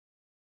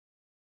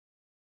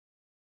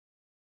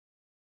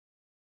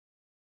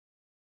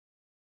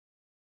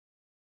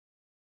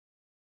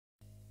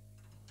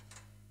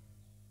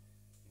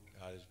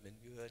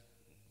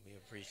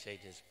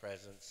appreciate his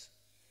presence,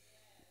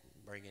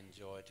 bringing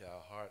joy to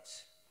our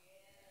hearts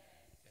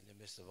in the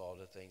midst of all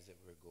the things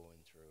that we're going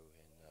through.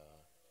 And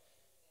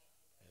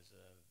as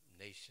a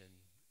nation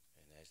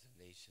and as the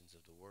nations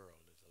of the world,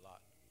 there's a lot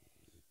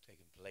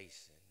taking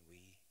place, and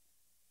we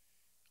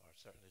are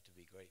certainly to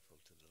be grateful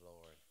to the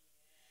Lord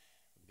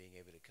for being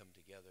able to come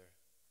together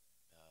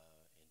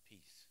in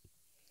peace.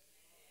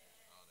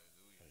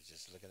 I was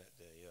just looking at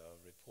the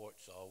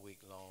reports all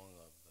week long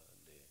of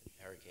the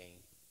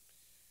hurricane,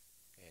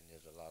 and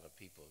there's a lot of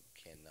people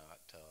cannot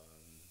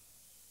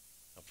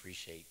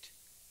appreciate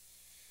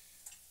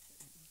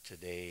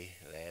today,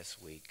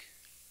 last week,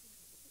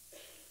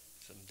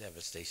 some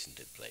devastation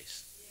took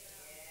place.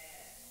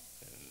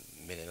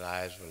 And many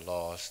lives were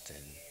lost,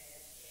 and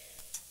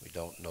we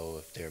don't know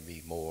if there'll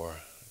be more.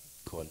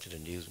 According to the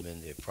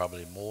newsmen, there are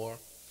probably more.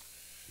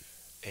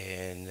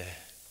 And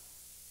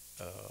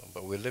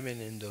but we're living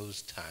in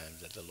those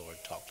times that the Lord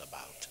talked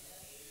about,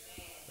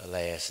 the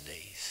last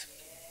days.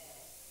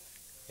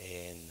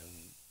 And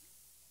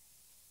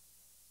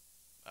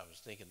I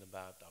was listening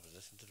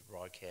to the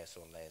broadcast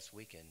on last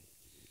weekend.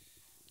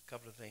 A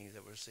couple of things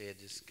that were said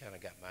just kind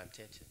of got my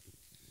attention.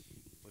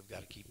 We've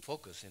got to keep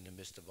focused in the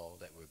midst of all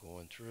that we're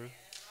going through.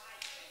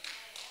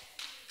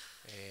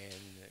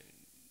 And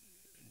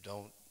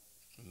don't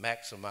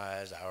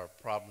maximize our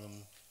problem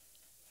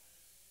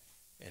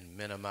and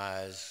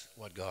minimize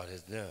what God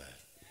has done.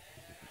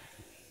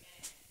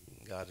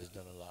 God has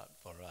done a lot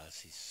for us.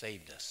 He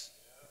saved us.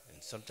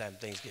 And sometimes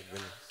things get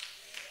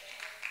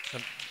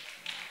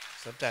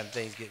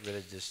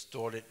really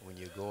distorted when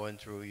you're going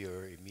through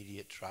your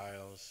immediate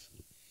trials.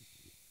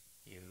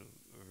 You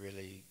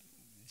really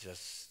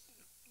just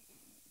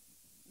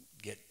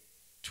get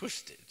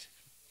twisted.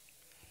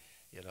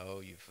 You know,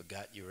 you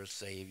forgot you were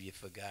saved. You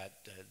forgot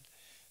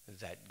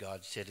that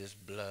God shed his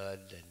blood,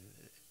 and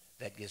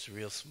that gets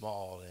real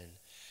small, and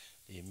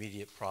the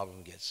immediate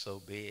problem gets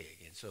so big.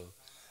 And so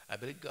I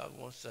believe God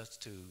wants us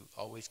to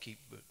always keep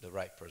the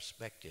right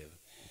perspective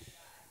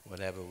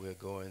whenever we're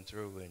going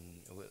through,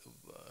 and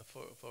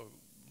for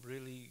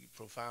really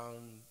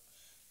profound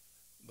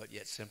but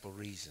yet simple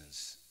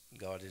reasons.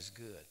 God is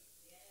good,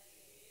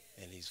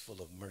 and he's full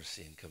of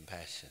mercy and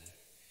compassion.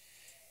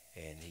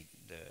 And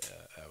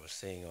I was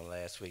saying on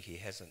last week, he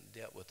hasn't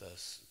dealt with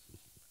us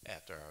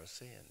after our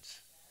sins.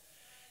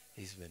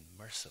 He's been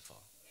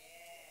merciful.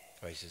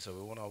 Praise. So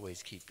we want to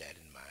always keep that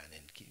in mind.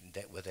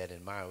 And with that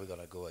in mind, we're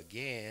going to go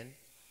again.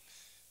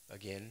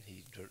 Again,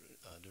 he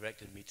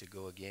directed me to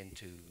go again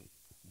to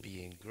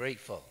being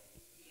grateful.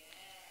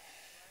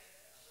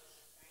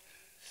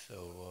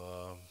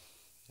 So,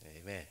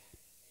 amen.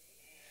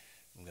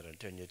 I'm going to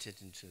turn your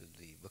attention to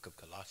the book of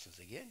Colossians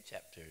again,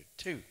 chapter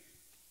 2.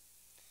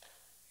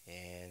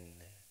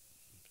 And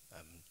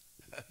I'm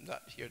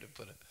not here to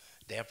put a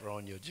damper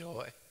on your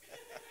joy.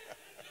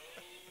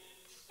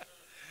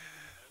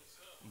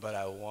 But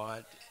I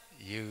want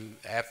you,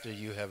 after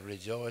you have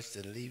rejoiced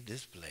and leave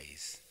this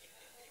place,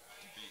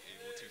 be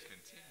able to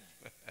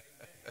continue.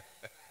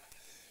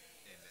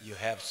 you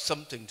have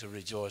something to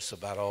rejoice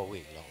about all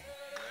week long.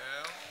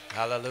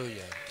 Well,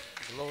 Hallelujah.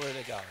 Glory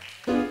to God.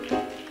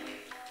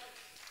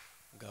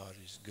 God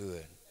is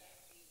good.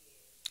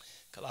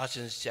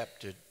 Colossians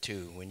chapter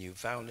 2. When you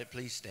found it,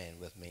 please stand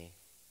with me.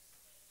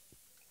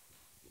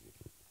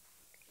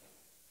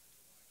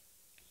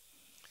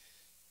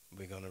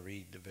 We're going to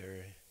read the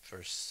very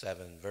first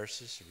 7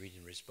 verses,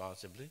 reading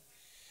responsibly,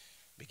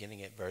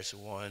 beginning at verse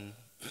 1.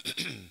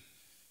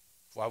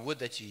 For I would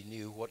that ye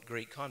knew what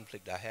great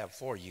conflict I have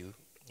for you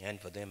and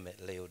for them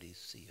at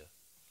Laodicea,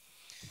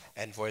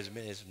 and for as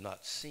many as have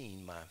not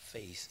seen my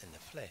face in the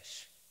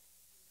flesh.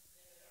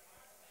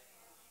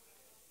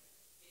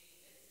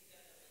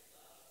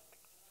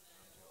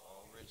 unto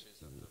all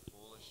riches of the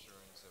full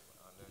assurance of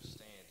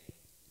understanding,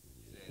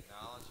 to the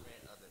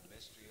acknowledgement of the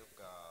mystery of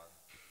God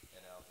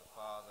and of the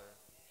Father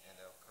and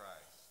of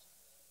Christ,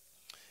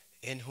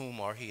 In whom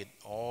are hid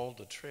all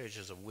the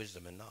treasures of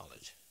wisdom and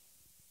knowledge.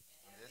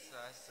 and this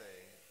I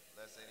say,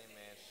 lest any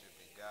man should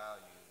beguile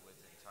you with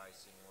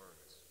enticing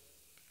words.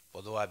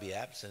 For though I be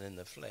absent in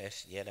the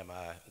flesh, yet am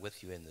I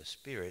with you in the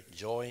spirit,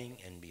 joying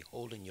and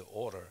beholding your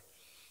order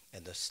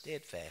and the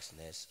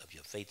steadfastness of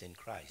your faith in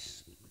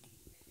Christ.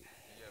 Ye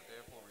have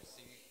therefore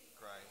received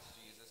Christ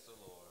Jesus the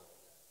Lord,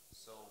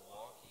 so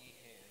walk ye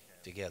in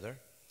him, Together,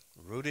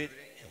 rooted rooted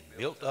and and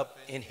built built up up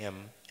in in him,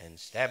 him, and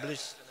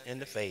established in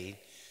the faith,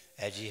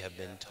 as ye have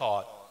been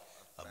taught,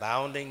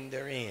 abounding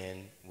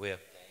therein with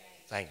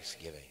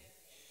thanksgiving.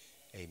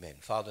 Amen.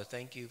 Father,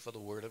 thank you for the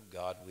word of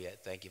God. We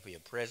thank you for your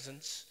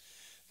presence.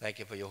 Thank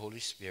you for your Holy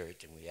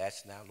Spirit. And we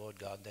ask now, Lord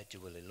God, that you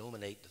will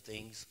illuminate the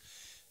things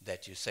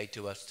that you say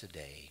to us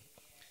today,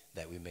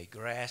 that we may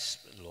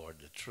grasp, Lord,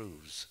 the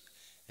truths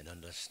and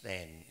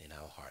understand in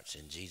our hearts.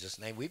 In Jesus'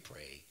 name we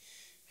pray.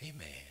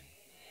 Amen.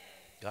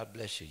 God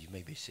bless you. You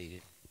may be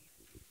seated.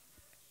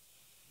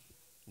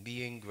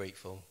 Being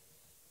grateful.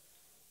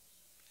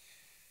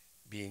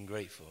 Being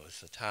grateful.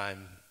 It's a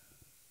time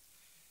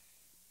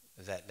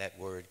that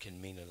word can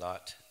mean a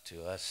lot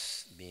to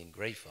us, being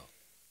grateful.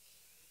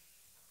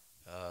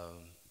 Um,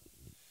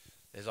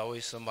 there's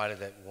always somebody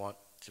that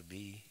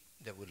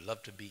would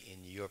love to be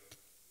in your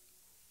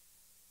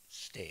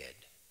stead.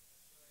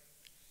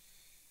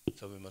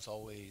 So we must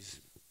always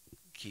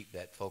keep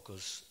that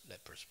focus,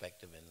 that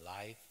perspective in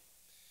life,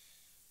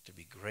 to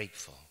be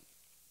grateful.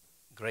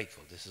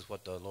 Grateful. This is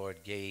what the Lord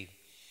gave.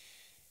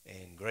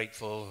 And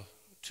grateful,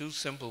 two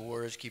simple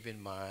words, keep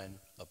in mind: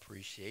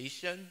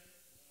 appreciation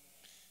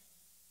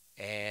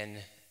and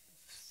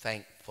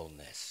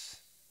thankfulness.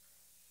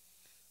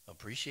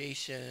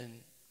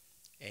 Appreciation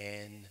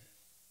and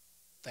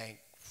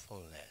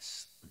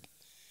thankfulness.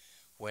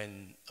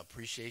 When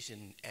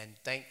appreciation and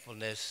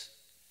thankfulness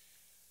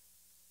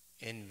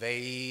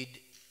invade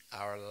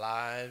our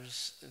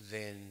lives,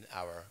 then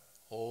our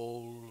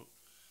whole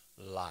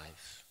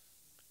life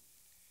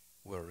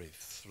will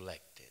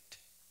reflect it.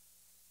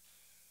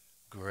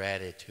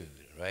 Gratitude,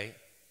 right?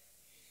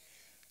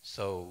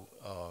 So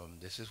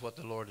this is what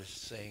the Lord is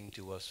saying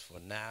to us for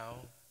now.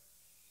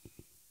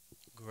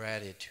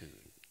 Gratitude,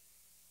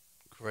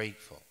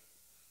 grateful,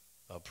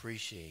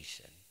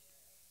 appreciation,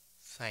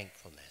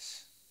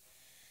 thankfulness.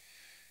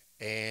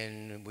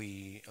 And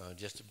we,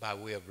 just by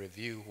way of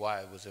review, why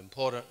it was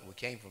important, we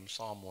came from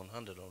Psalm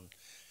 100 on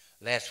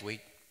last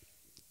week,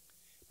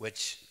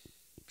 which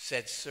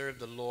said, serve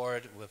the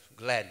Lord with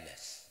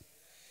gladness.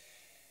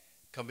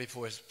 Come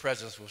before his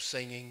presence with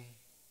singing,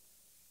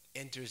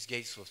 enter his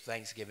gates with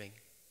thanksgiving,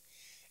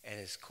 and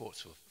his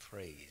courts with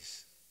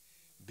praise.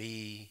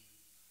 Be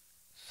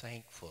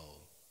thankful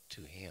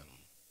to him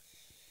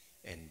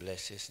and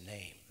bless his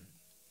name.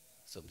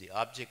 So the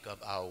object of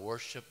our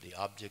worship, the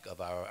object of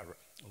our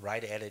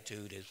right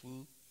attitude is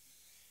who?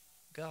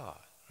 God,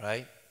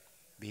 right?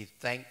 Be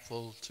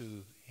thankful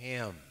to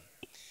him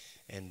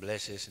and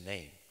bless his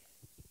name.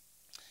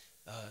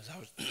 As I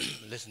was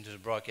listening to the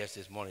broadcast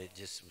this morning, it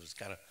just was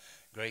kind of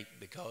great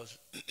because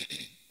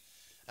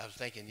I was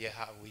thinking,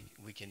 how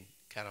we can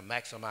kind of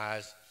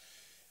maximize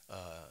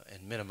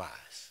and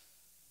minimize.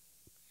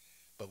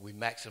 But we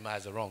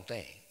maximize the wrong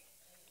thing,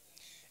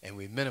 and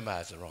we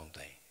minimize the wrong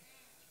thing.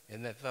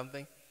 Isn't that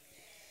something?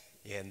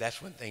 Yeah, and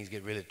that's when things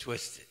get really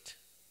twisted.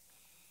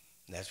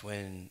 That's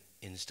when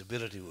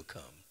instability will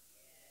come.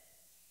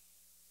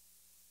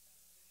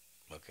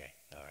 Okay,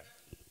 all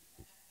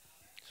right.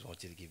 Just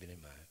want you to keep it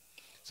in mind.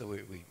 So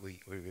we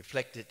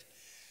reflected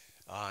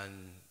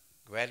on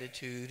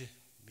gratitude,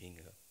 being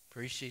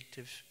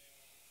appreciative.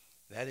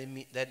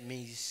 That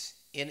means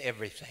in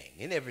everything,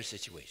 in every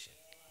situation.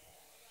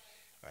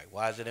 All right,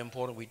 why is it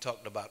important? We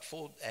talked about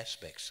four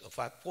aspects, or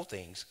four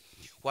things,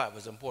 why it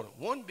was important.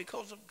 One,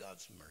 because of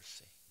God's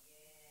mercy.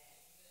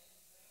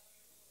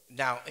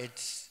 Now,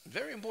 it's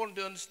very important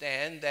to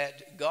understand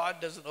that God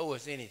doesn't owe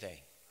us anything.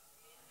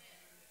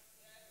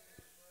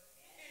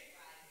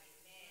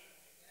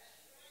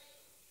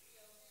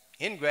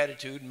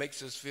 Ingratitude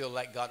makes us feel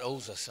like God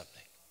owes us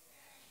something.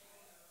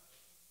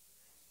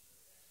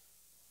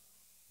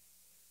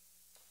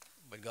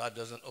 But God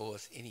doesn't owe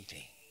us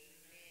anything.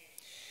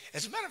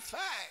 As a matter of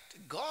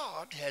fact,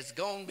 God has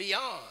gone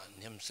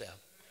beyond himself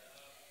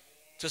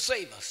to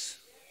save us.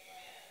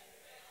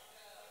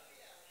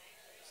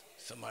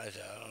 Somebody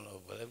said, I don't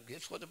know, but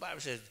guess what the Bible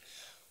says?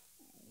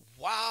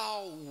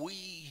 While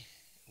we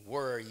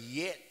were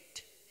yet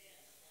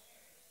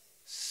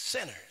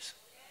sinners,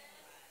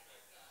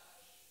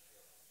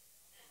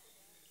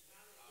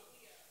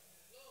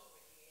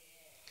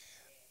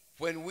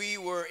 when we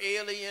were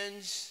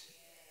aliens,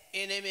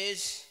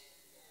 enemies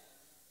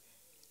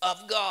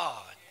of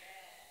God,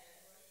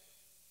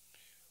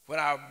 when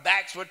our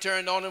backs were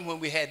turned on him, when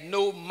we had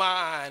no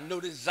mind, no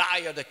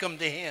desire to come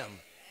to him,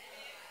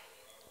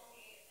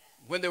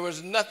 when there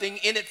was nothing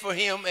in it for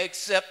him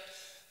except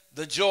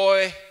the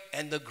joy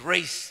and the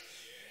grace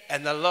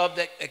and the love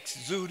that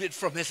exuded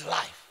from his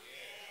life,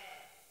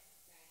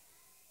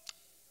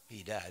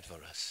 he died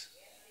for us.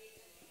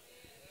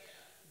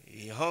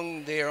 He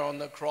hung there on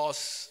the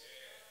cross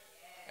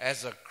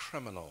as a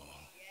criminal.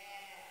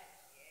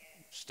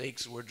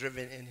 Stakes were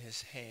driven in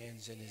his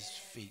hands and his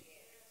feet.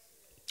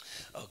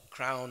 A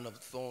crown of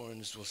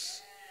thorns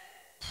was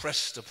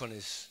pressed upon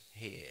his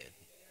head,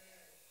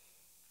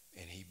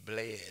 and he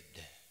bled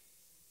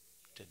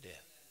to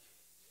death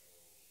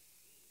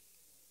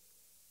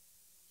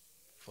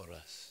for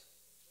us.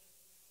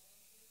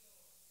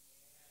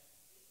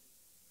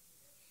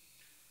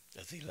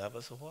 Does he love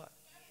us or what?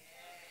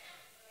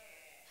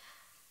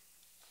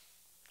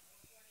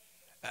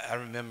 I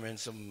remember in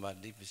some of my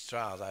deepest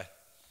trials, I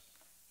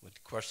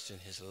would question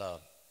his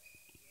love.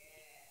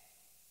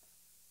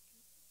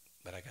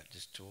 But I got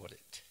distorted,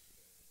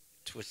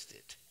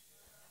 twisted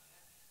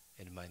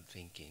in my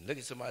thinking. Look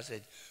at somebody and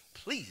say,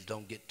 please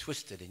don't get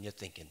twisted in your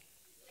thinking.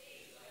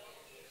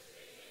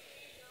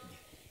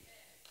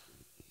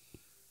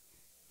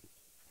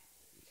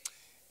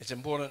 It's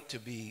important to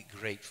be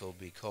grateful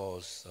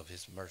because of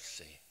his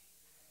mercy.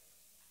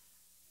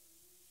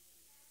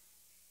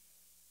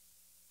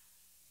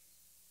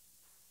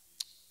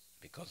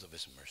 Because of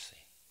his mercy.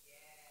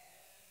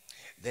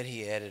 Then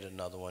he added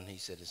another one. He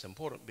said it's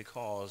important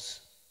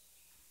because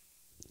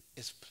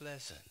it's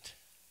pleasant.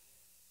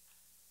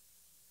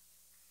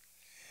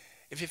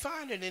 If you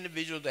find an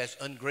individual that's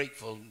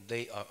ungrateful,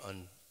 they are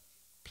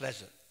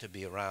unpleasant to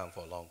be around for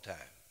a long time.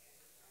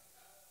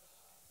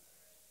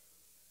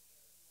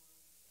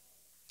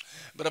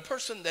 But a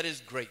person that is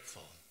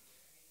grateful,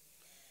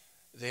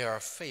 they are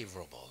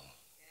favorable.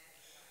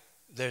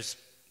 There's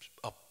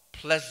a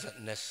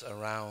pleasantness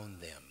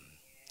around them.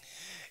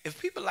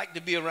 If people like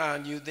to be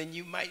around you, then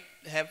you might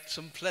have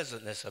some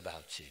pleasantness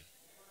about you.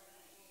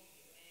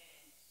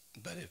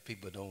 But if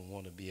people don't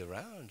want to be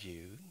around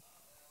you,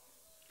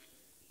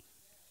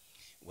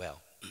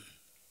 well,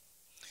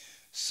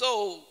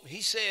 so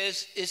he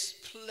says it's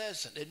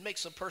pleasant. It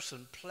makes a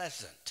person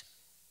pleasant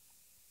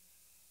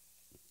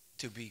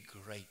to be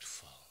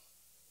grateful.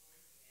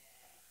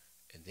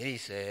 And then he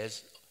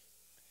says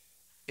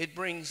it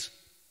brings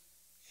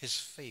his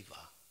favor.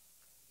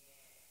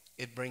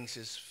 It brings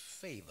his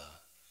favor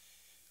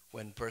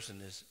when a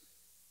person is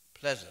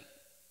pleasant.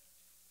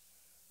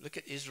 Look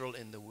at Israel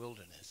in the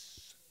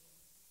wilderness.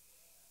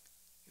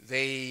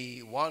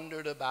 They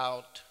wandered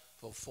about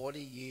for 40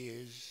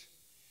 years.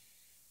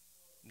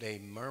 They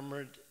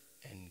murmured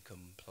and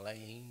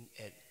complained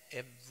at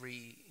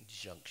every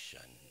junction.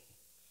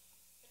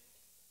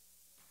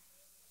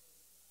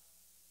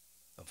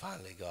 And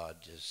finally, God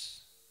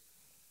just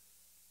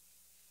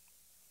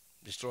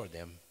destroyed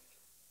them.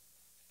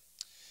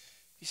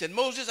 He said,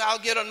 Moses, I'll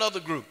get another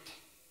group.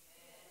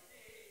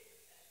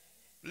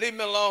 Leave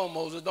me alone,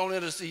 Moses. Don't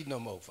intercede no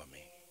more for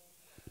me.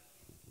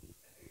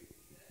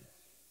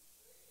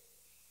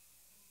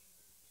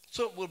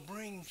 So it will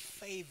bring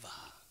favor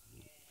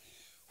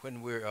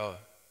when we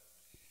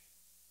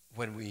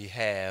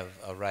have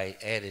a right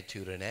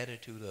attitude, an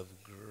attitude of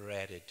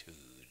gratitude.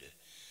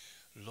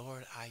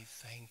 Lord, I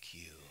thank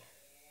you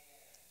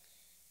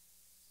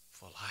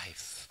for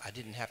life. I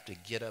didn't have to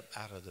get up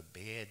out of the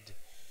bed,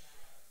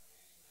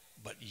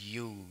 but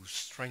you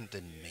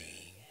strengthened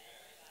me.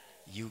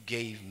 You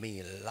gave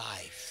me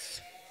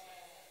life.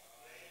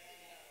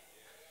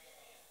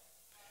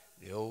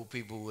 The old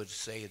people would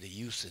say the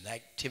use and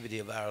activity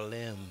of our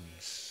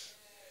limbs,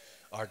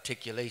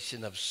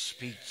 articulation of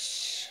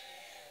speech.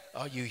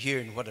 Are you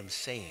hearing what I'm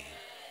saying?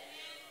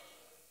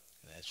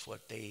 That's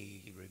what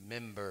they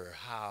remember,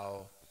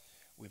 how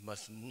we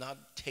must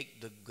not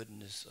take the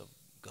goodness of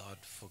God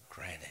for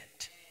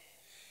granted.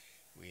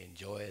 We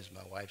enjoy, as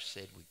my wife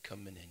said, we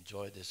come and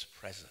enjoy this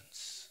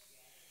presence.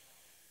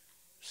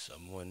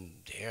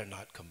 Someone dare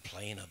not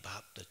complain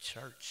about the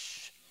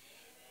church.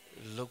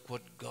 Look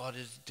what God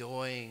is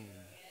doing.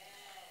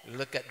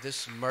 Look at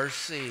this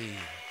mercy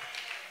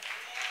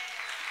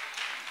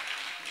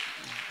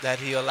that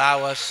he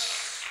allow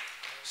us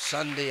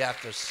Sunday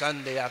after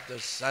Sunday after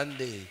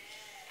Sunday.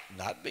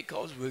 Not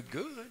because we're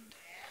good,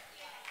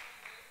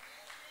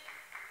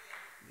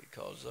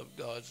 because of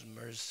God's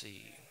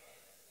mercy.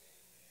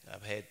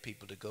 I've had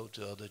people to go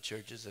to other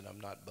churches, and I'm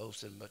not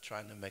boasting, but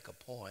trying to make a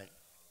point.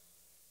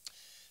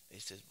 They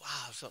said,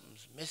 wow,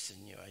 something's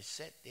missing. You know, I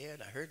sat there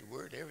and I heard the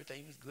word,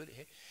 everything was good,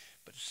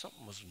 but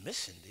something was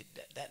missing.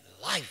 That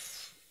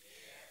life,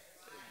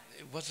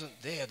 it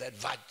wasn't there. That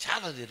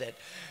vitality, that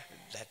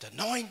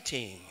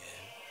anointing.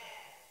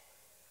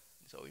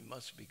 So we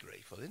must be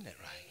grateful, isn't that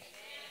right?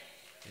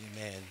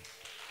 Amen.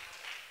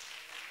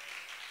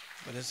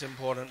 But it's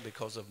important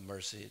because of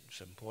mercy.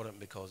 It's important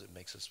because it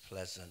makes us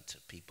pleasant to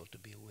people to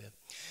be with.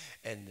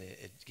 And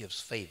it gives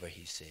favor,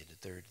 he said. The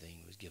third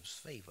thing was gives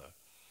favor.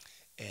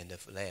 And the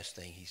last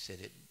thing he said,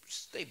 it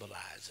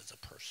stabilizes a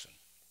person.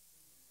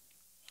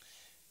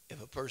 If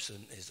a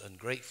person is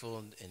ungrateful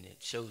and it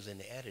shows in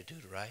the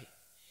attitude, right?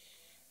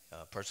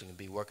 A person can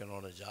be working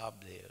on a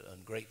job, they're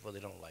ungrateful, they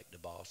don't like the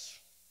boss.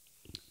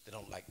 They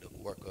don't like the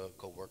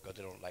co-worker,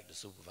 they don't like the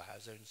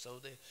supervisor, and so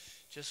they're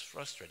just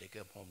frustrated. They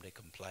come home, they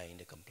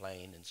complain,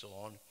 and so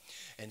on.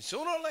 And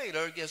sooner or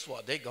later, guess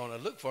what? They're going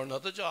to look for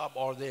another job,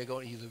 or they're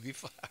going to either be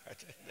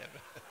fired.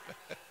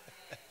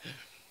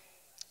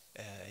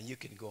 And you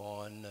can go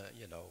on,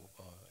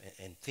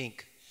 and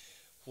think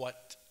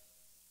what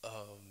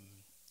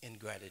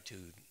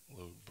ingratitude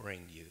will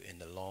bring you in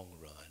the long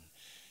run.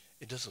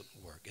 It doesn't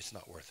work. It's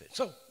not worth it.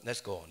 So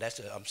let's go on.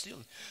 I'm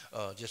still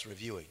just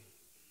reviewing.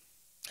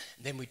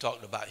 Then we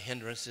talked about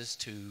hindrances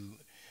to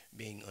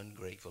being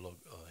ungrateful, or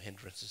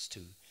hindrances to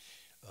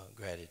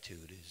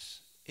gratitude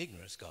is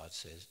ignorance, God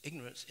says.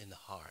 Ignorance in the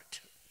heart,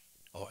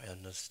 or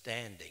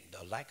understanding,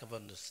 the lack of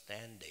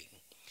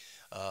understanding.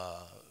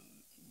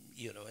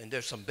 And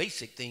there's some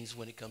basic things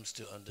when it comes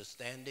to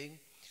understanding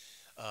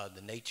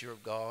the nature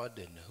of God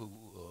and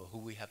who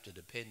we have to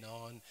depend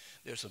on.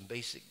 There's some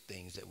basic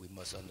things that we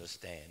must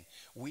understand.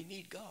 We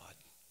need God.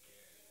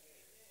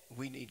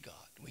 We need God.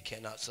 We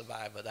cannot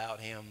survive without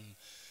him.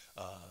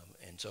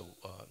 And so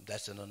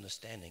that's an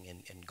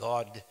understanding. And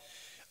God,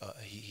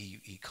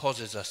 he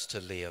causes us to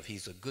live.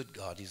 He's a good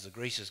God. He's a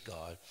gracious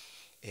God.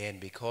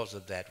 And because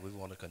of that, we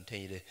want to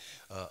continue to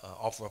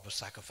offer up a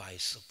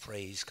sacrifice of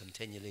praise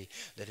continually.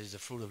 That is the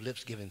fruit of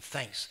lips giving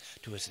thanks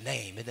to his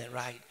name. Isn't that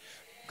right?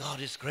 God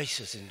is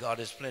gracious and God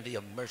has plenty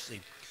of mercy.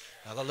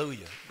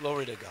 Hallelujah.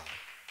 Glory to God.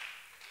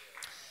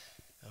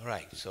 All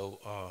right, so,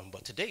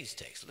 but today's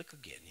text, look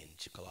again in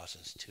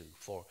Colossians 2.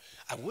 For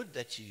I would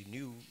that you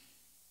knew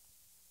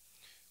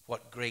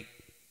what great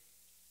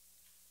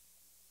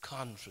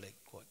conflict,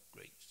 what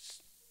great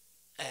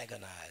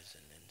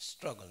agonizing and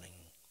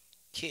struggling,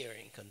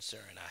 caring concern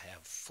I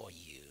have for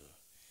you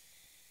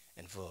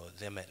and for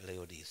them at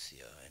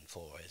Laodicea and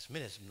for as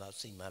many as have not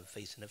seen my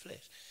face in the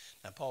flesh.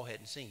 Now, Paul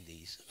hadn't seen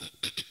these.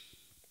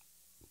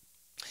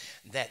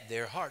 That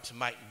their hearts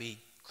might be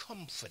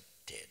comforted.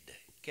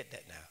 Get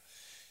that now.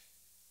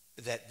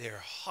 That their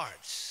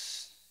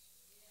hearts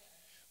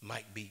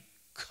might be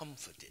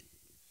comforted.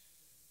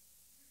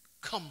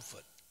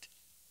 Comfort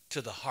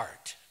to the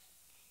heart.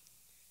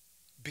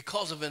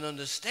 Because of an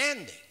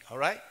understanding, all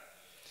right?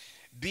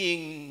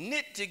 Being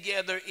knit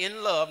together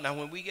in love. Now,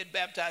 when we get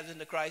baptized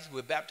into Christ,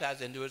 we're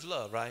baptized into his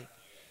love, right?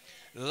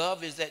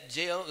 Love is that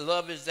gel.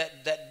 Love is that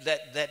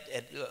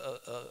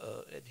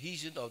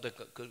adhesion or the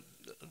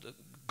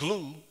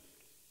glue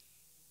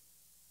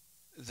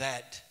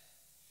that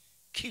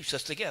keeps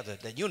us together,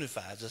 that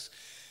unifies us.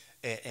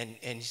 And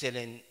he said,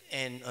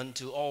 and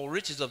unto all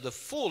riches of the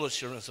full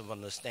assurance of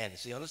understanding.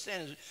 See,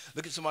 understanding,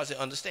 look at somebody say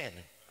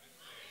understanding.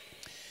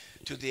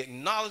 To the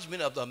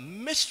acknowledgement of the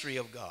mystery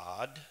of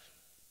God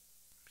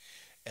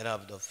and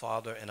of the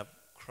Father and of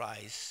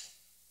Christ.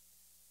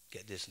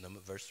 Get this number,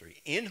 verse 3.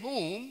 In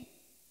whom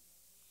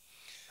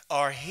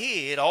are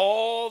hid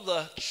all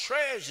the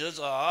treasures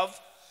of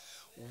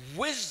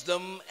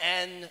wisdom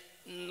and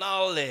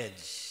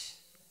knowledge.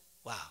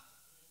 Wow.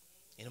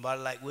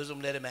 Anybody like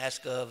wisdom? Let him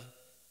ask of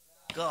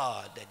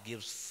God that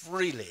gives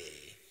freely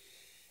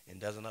and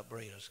doesn't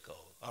upbraid or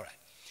scold. All right.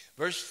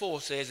 Verse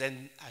 4 says,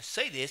 and I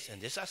say this,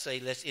 and this I say,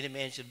 lest any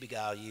man should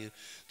beguile you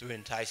through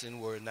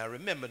enticing words. Now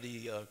remember,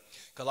 the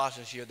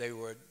Colossians here, they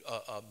were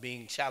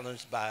being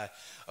challenged by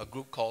a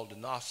group called the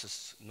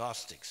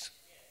Gnostics.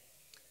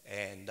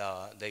 And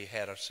they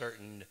had a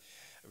certain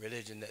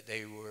religion that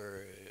they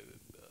were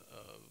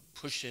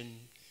pushing,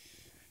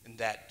 and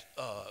that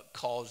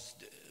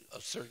caused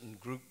a certain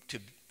group to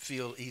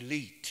feel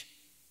elite.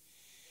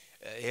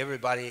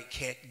 Everybody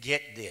can't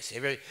get this.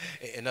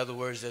 In other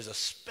words, there's a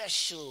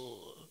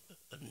special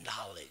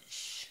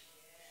knowledge.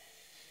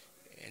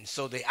 And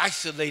so they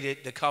isolated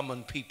the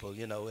common people,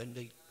 you know, and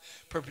they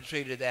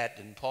perpetrated that,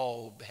 and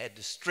Paul had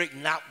to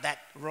straighten out that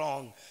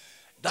wrong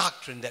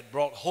doctrine that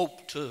brought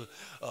hope to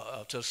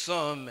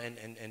some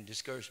and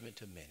discouragement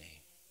to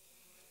many.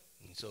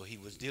 And so he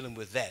was dealing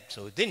with that.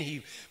 So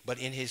then but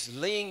in his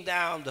laying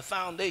down the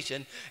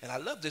foundation, and I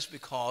love this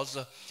because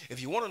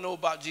if you want to know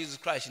about Jesus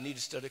Christ, you need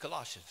to study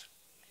Colossians.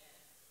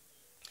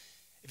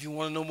 If you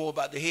want to know more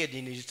about the head,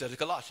 you need to study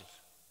Colossians.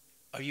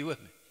 Are you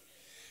with me?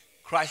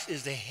 Christ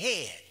is the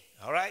head,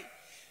 all right?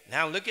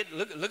 Now look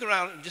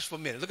around just for a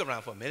minute. Look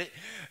around for a minute.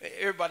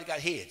 Everybody got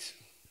heads.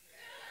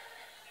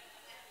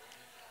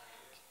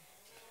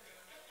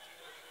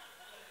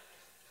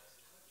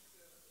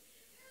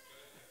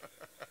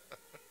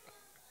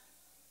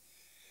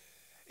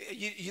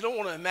 You don't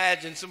want to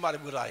imagine somebody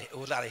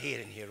without a head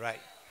in here, right?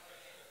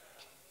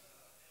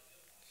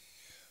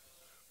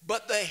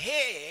 But the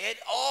head,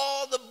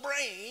 all the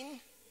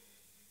brain,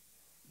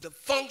 the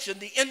function,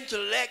 the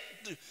intellect,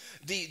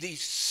 the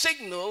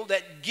signal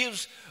that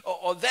gives,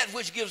 or that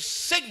which gives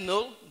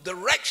signal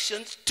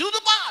directions to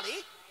the body,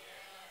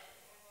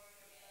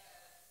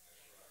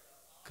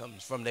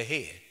 comes from the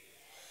head.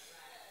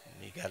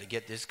 And you got to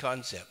get this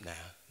concept now,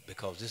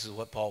 because this is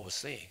what Paul was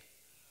saying.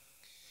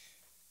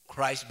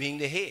 Christ being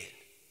the head.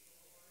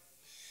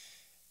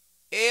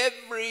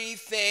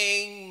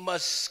 Everything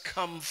must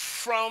come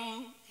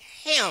from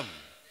him.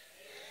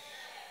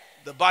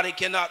 The body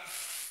cannot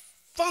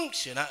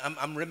function.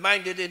 I'm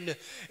reminded in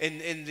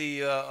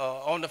the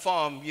on the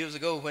farm years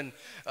ago when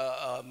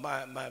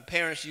my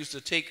parents used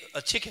to take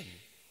a chicken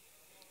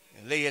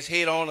and lay his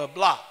head on a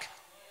block,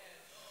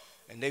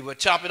 and they would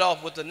chop it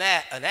off with an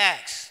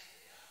axe.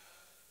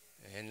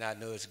 And I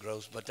know it's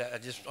gross, but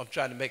I'm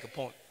trying to make a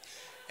point.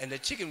 And the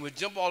chicken would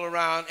jump all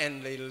around,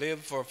 and they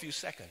lived for a few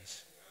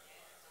seconds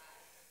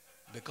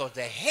because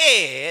the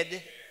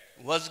head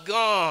was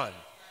gone.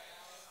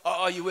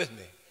 Are you with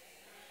me?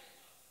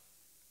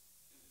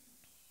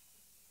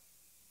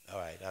 All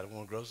right, I don't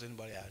want to gross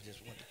anybody out. I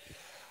just want to.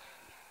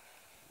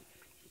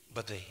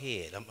 But the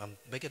head, I'm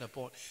making a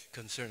point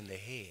concerning the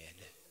head.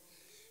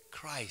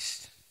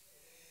 Christ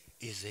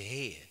is the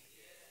head.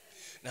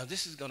 Now,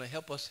 this is going to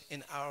help us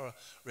in our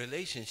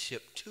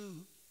relationship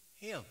to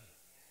him.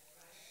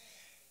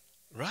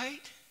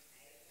 Right?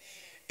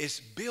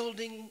 It's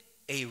building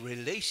a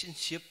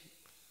relationship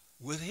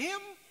with him,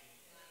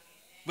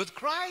 with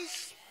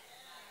Christ.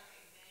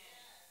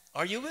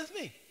 Are you with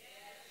me?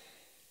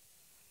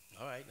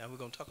 All right, now we're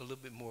going to talk a little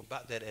bit more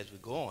about that as we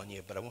go on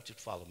here, but I want you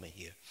to follow me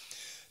here.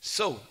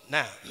 So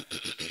now,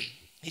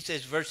 he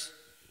says, verse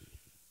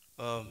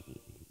 4.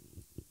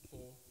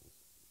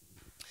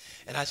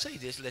 And I say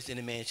this, lest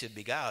any man should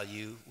beguile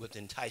you with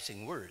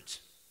enticing words.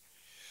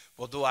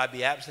 For though I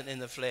be absent in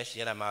the flesh,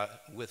 yet am I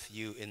with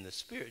you in the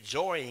spirit,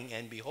 joying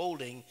and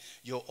beholding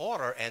your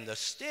order and the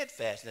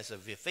steadfastness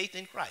of your faith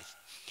in Christ,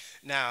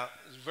 Now,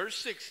 verse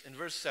 6 and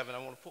verse 7, I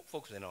want to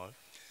focus in on.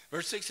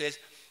 Verse 6 says,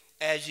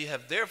 as you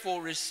have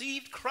therefore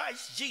received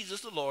Christ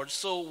Jesus the Lord,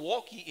 so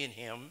walk ye in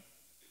him.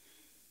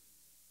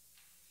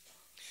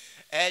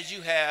 As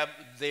you have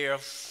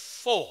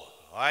therefore.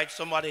 All right,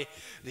 somebody,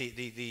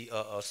 the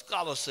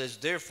scholar says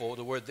therefore.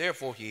 The word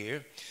therefore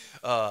here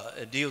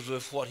deals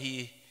with what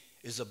he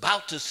is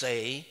about to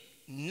say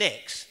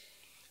next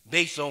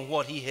based on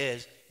what he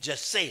has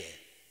just said.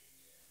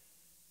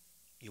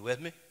 You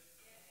with me?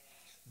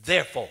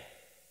 Therefore.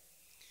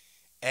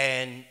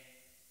 And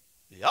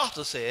the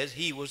author says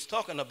he was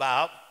talking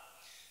about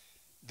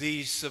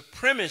the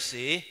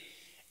supremacy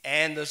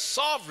and the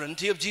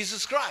sovereignty of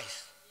Jesus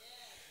Christ.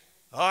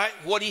 All right,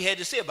 what he had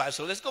to say about it.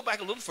 So let's go back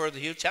a little further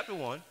here, chapter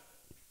 1.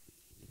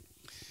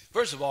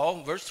 First of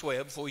all, verse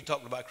 12, before he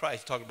talked about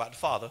Christ, he talked about the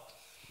Father.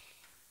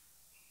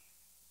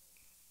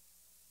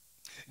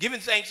 Giving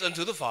thanks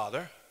unto the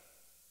Father,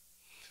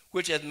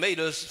 which hath made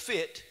us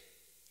fit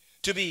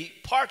to be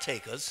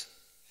partakers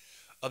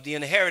of the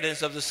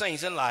inheritance of the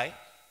saints in light.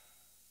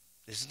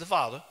 This is the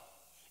Father.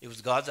 It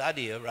was God's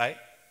idea, right,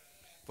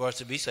 for us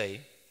to be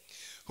saved.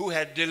 Who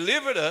had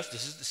delivered us,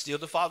 this is still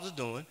the Father's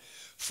doing,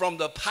 from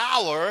the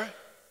power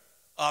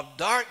of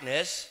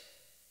darkness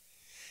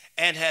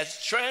and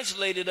has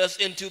translated us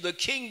into the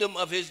kingdom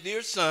of his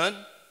dear Son.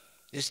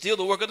 It's still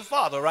the work of the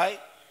Father, right?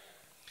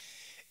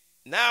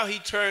 Now he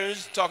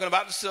turns talking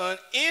about the Son,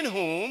 in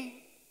whom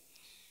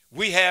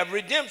we have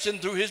redemption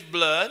through his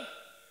blood,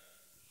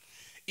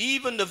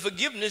 even the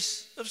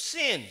forgiveness of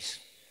sins.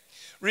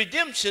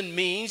 Redemption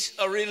means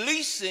a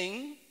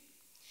releasing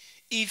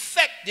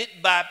effected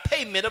by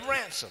payment of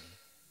ransom.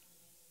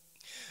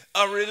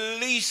 A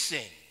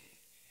releasing.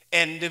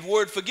 And the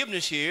word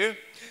forgiveness here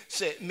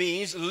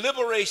means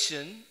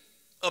liberation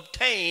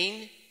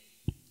obtained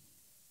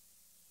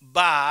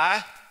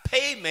by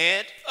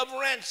payment of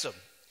ransom.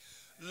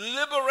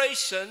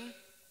 Liberation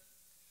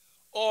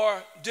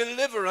or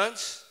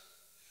deliverance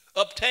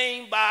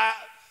obtained by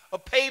a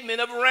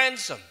payment of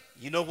ransom.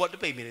 You know what the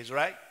payment is,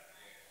 right?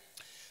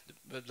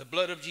 The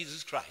blood of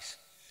Jesus Christ.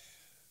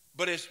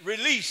 But it's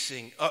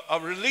releasing, a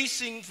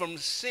releasing from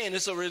sin.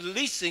 It's a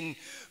releasing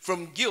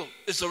from guilt.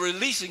 It's a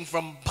releasing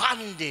from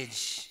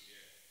bondage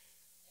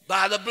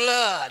by the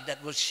blood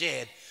that was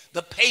shed.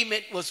 The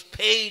payment was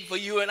paid for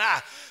you and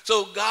I.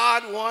 So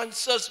God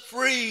wants us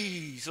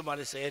free.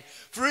 Somebody said,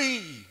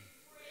 free.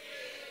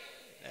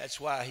 That's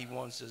why he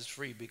wants us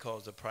free,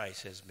 because the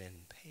price has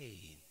been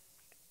paid.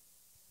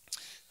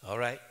 All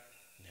right.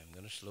 Now I'm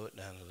going to slow it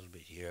down a little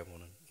bit here. I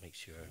want to make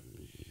sure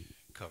I'm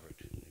covered.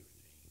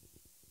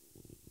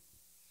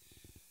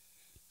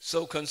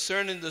 So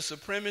concerning the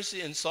supremacy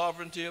and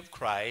sovereignty of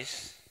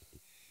Christ,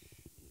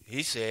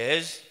 he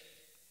says,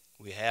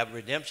 we have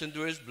redemption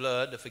through his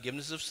blood, the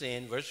forgiveness of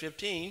sin. Verse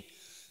 15,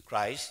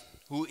 Christ,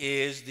 who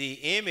is the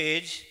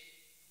image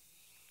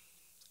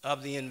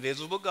of the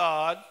invisible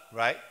God,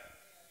 right?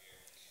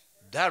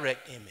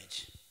 Direct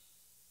image.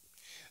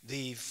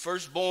 The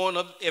firstborn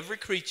of every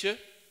creature.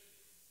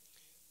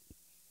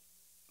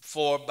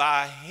 For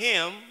by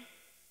him,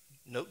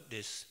 note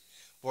this,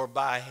 for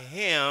by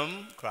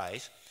him,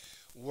 Christ,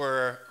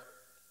 were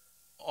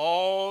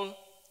all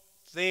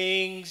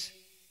things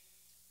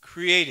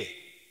created.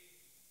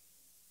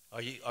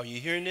 Are you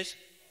hearing this?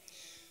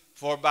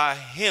 For by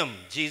him,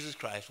 Jesus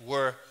Christ,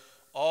 were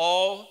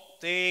all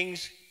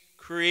things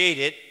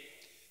created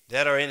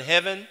that are in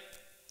heaven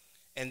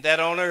and that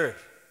on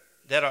earth,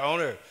 that are on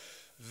earth.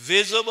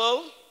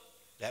 Visible,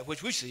 that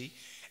which we see,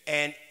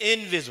 and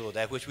invisible,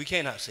 that which we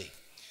cannot see.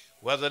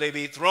 Whether they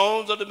be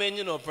thrones of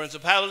dominion or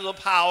principalities or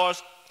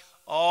powers,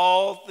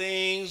 all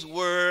things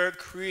were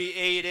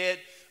created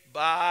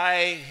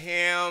by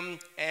him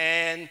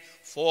and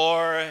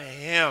for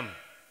him.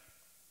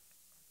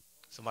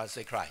 Somebody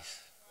say Christ.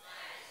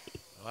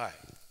 All right.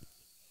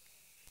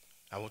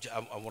 I want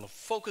to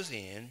focus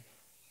in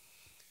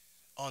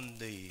on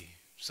the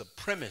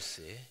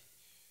supremacy,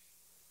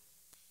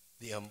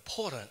 the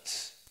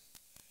importance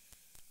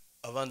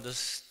of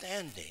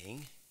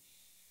understanding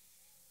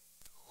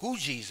who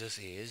Jesus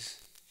is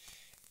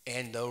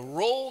and the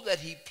role that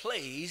he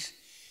plays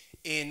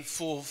in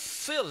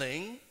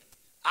fulfilling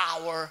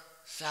our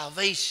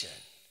salvation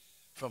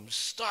from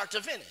start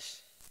to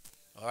finish.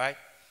 All right?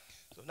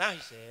 So now he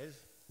says,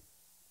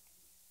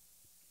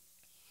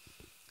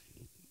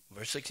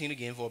 verse 16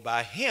 again, for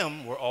by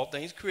him were all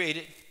things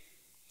created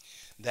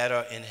that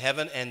are in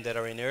heaven and that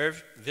are in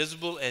earth,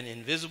 visible and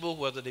invisible,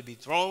 whether they be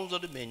thrones or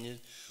dominions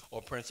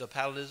or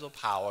principalities or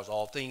powers.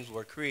 All things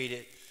were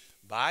created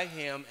by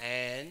him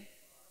and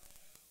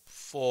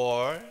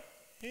for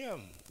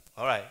him.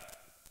 All right.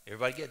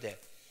 Everybody get that?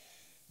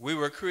 We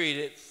were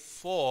created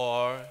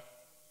for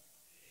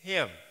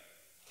him.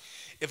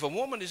 If a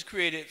woman is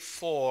created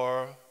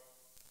for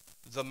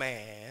the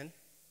man,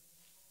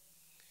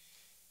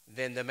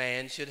 then the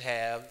man should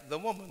have the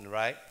woman,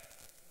 right?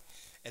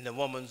 And the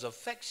woman's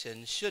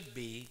affection should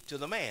be to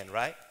the man,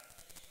 right?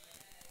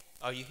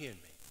 Are you hearing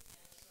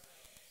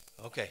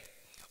me? Okay.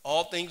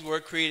 All things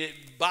were created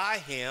by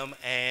him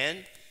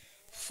and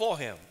for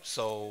him.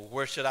 So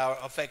where should our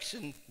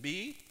affection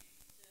be?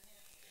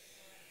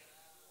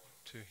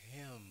 To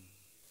him.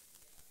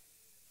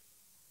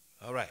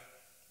 All right.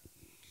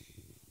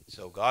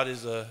 So God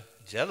is a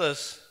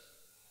jealous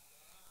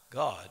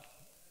God.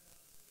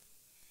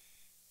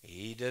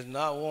 He does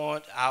not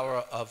want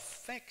our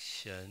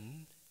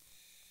affection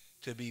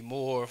to be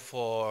more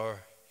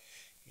for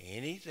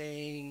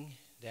anything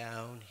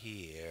down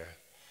here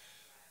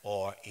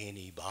or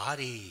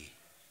anybody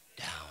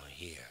down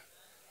here.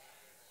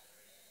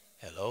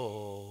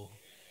 Hello.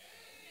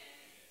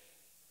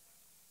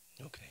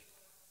 Okay.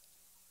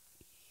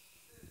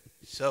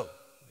 So,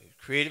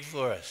 created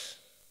for us.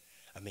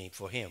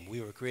 For him.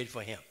 We were created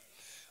for him.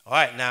 All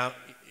right, now,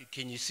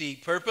 can you see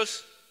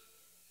purpose?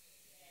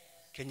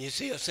 Can you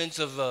see a sense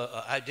of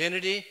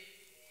identity?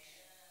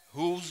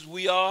 Whose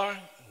we are?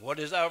 What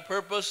is our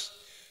purpose?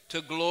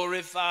 To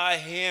glorify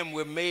him.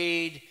 We're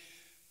made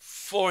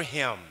for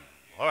him.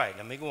 All right,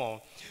 let me go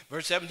on.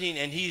 Verse 17,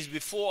 and he's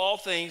before all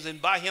things,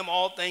 and by him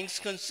all things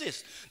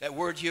consist. That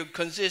word here,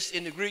 consist,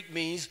 in the Greek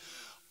means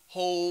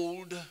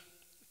hold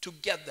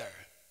together.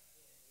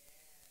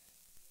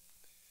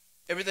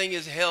 Everything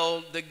is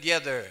held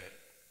together.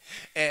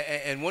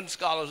 And one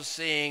scholar is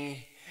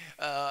saying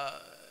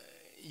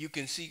you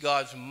can see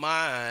God's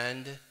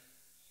mind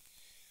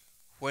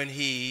when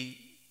he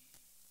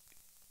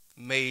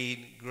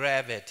made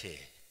gravity.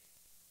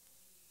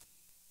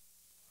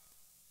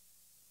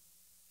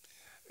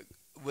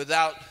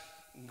 Without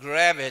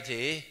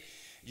gravity,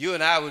 you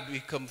and I would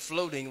become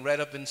floating right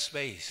up in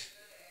space.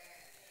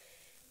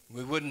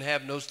 We wouldn't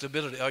have no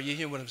stability. Are you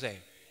hearing what I'm saying?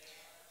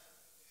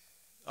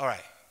 All right.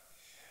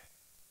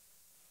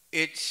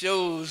 It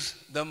shows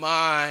the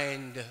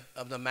mind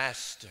of the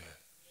master.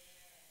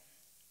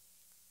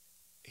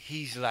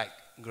 He's like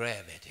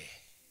gravity.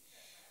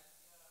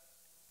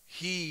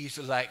 He's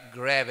like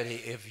gravity.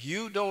 If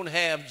you don't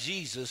have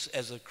Jesus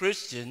as a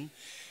Christian,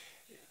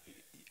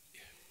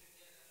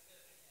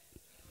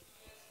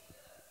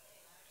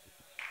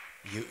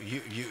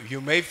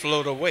 you may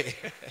float away.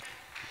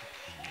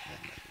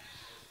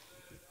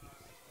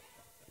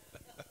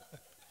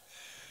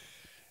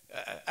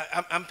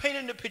 I'm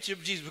painting the picture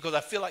of Jesus because I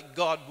feel like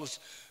God was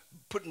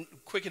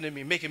quickening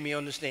me, making me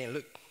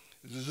understand.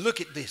 Look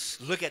at this.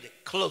 Look at it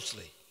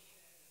closely.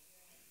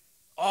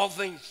 All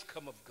things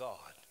come of God.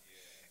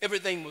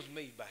 Everything was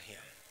made by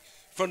him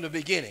from the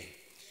beginning.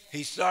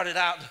 He started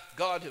out,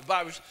 God, the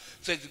Bible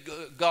says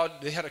God,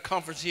 they had a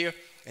conference here,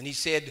 and he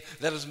said,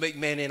 let us make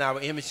man in our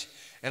image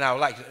and our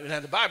likeness. Now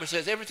the Bible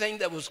says everything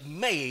that was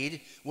made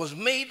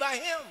by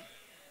him.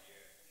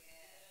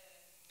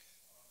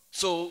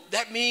 So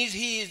that means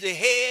he is the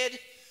head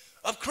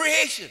of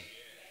creation.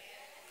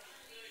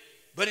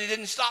 But he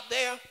didn't stop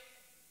there.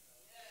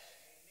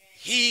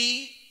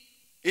 He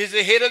is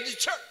the head of the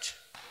church.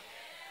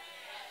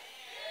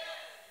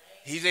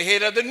 He's the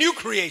head of the new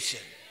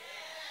creation.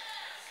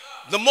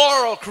 The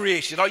moral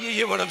creation. Are you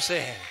hearing what I'm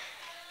saying?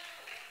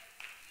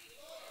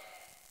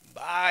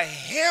 By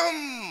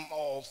him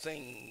all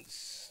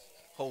things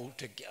hold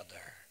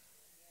together.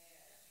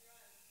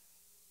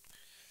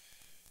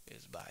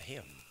 It's by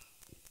him.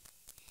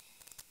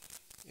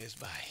 It's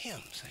by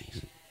him,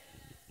 saints.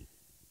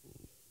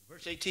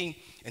 Verse 18,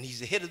 and he's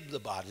the head of the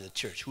body of the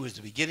church, who is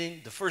the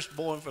beginning, the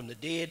firstborn from the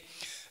dead,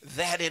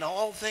 that in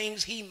all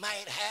things he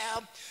might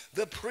have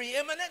the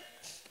preeminent,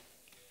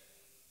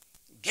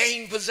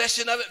 gain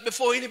possession of it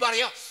before anybody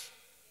else.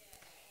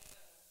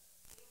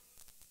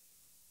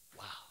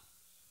 Wow.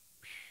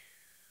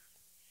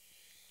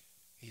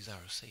 He's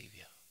our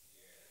Savior,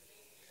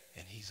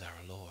 and he's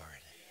our Lord.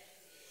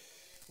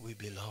 We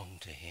belong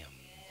to him.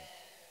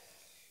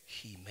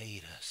 He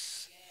made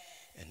us,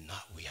 and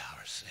not we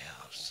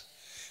ourselves.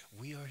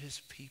 We are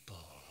his people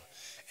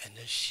and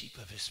the sheep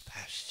of his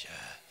pasture.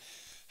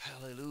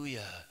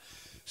 Hallelujah.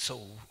 So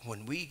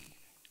when we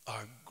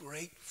are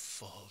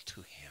grateful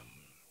to him,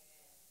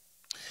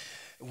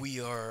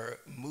 we are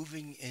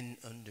moving in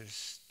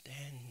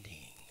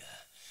understanding.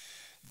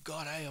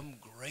 God, I am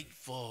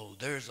grateful.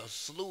 There's a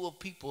slew of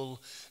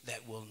people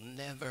that will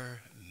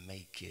never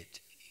make it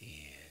in.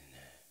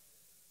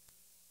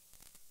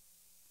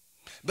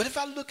 But if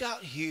I look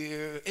out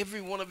here,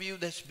 every one of you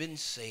that's been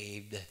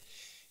saved,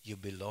 you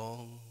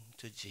belong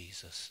to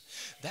Jesus.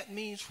 That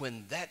means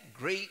when that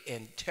great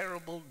and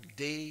terrible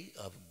day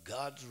of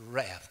God's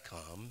wrath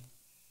comes,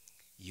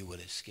 you will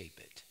escape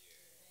it.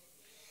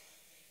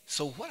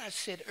 So what I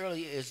said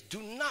earlier is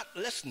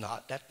let's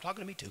not, that's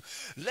talking to me too,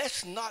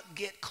 let's not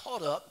get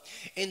caught up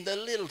in the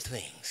little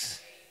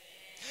things.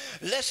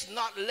 Let's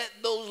not let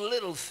those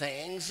little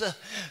things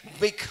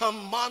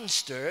become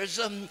monsters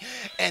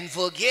and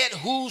forget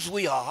whose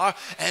we are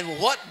and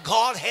what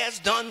God has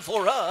done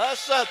for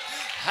us.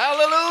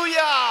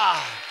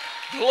 Hallelujah.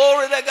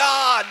 Glory to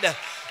God.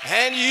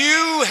 And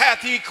you hath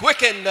he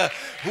quickened,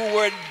 who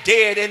were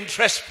dead in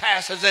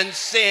trespasses and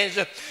sins,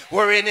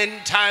 wherein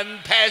in time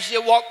past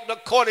you walked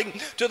according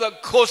to the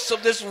course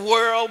of this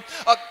world,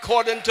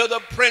 according to the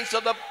prince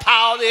of the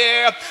power of the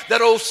air,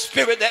 that old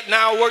spirit that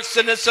now works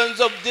in the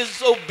sons of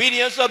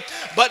disobedience.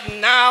 But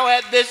now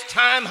at this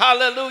time,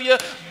 hallelujah,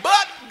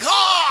 but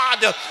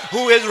God,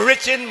 who is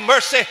rich in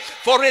mercy,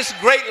 for his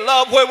great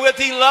love wherewith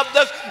he loved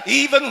us,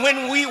 even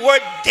when we were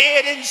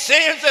dead in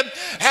sins, and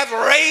have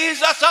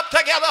raised us up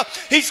together.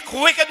 He's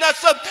quickened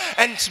us up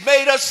and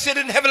made us sit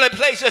in heavenly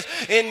places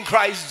in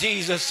Christ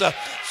Jesus.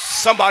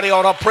 Somebody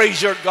ought to praise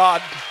your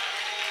God.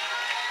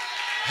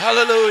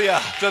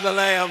 Hallelujah to the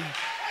Lamb.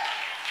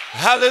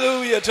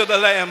 Hallelujah to the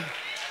Lamb.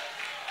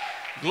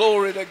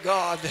 Glory to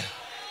God.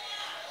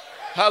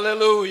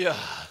 Hallelujah.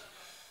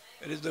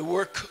 It is the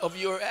work of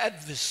your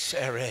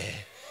adversary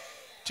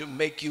to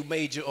make you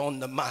major on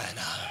the minor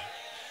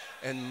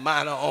and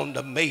minor on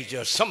the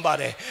major.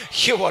 Somebody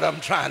hear what I'm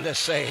trying to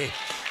say.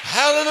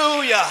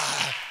 Hallelujah.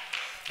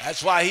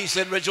 That's why he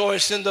said,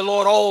 rejoice in the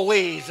Lord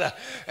always.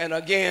 And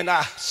again,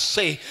 I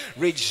say,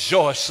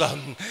 rejoice.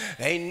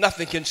 Ain't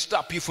nothing can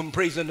stop you from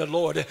praising the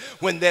Lord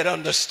when that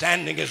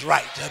understanding is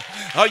right.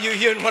 Are you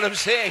hearing what I'm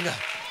saying?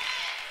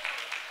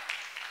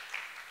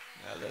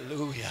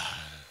 Hallelujah.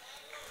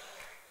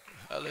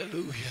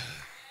 Hallelujah.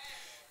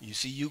 You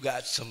see, you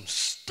got some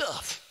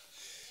stuff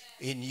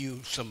in you,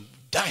 some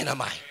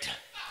dynamite.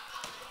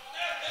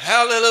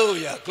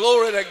 Hallelujah.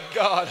 Glory to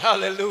God.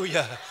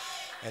 Hallelujah.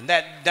 And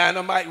that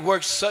dynamite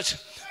works such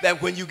that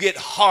when you get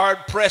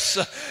hard pressed,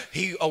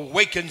 he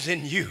awakens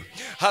in you.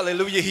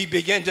 Hallelujah. He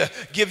begins to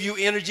give you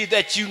energy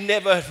that you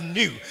never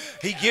knew.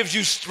 He gives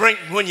you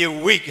strength when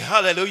you're weak.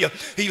 Hallelujah.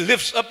 He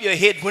lifts up your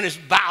head when it's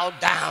bowed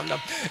down.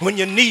 When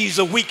your knees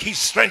are weak, he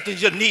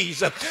strengthens your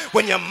knees.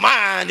 When your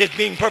mind is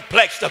being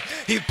perplexed,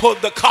 he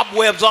pulled the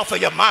cobwebs off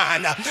of your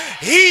mind.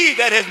 He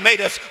that has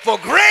made us, for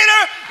greater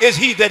is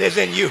he that is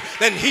in you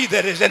than he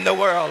that is in the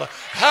world.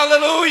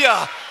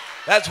 Hallelujah.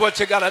 That's what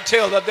you got to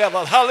tell the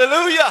devil.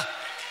 Hallelujah.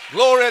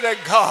 Glory to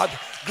God.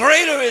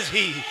 Greater is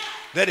he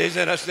that is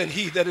in us than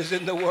he that is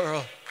in the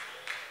world.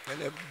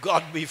 And if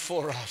God be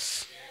for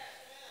us,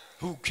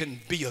 who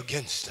can be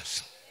against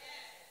us?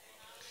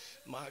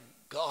 My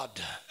God.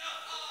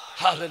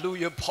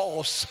 Hallelujah.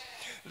 Paul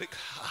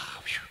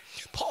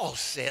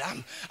said,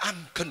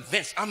 I'm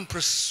convinced, I'm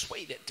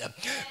persuaded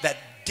that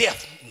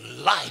death,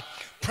 life,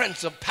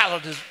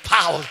 principalities,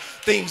 powers,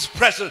 things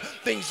present,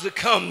 things to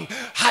come,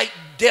 height,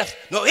 death,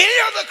 no any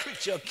other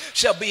creature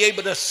shall be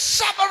able to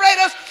separate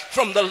us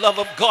from the love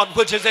of God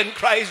which is in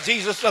Christ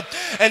Jesus.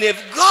 And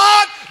if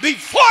God be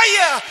for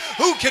you,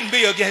 who can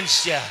be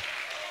against you?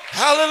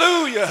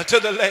 Hallelujah to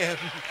the Lamb.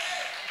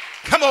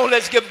 Come on,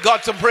 let's give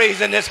God some praise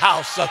in this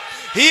house.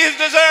 He is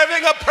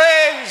deserving of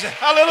praise.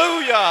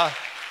 Hallelujah.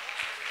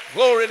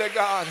 Glory to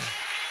God.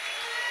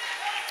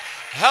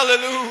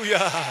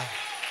 Hallelujah.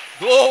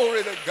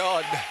 Glory to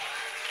God.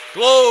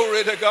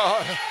 Glory to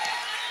God.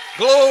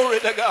 Glory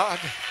to God.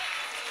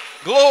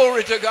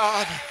 Glory to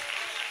God.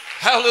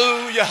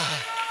 Hallelujah.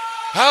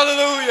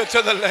 Hallelujah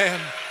to the Lamb.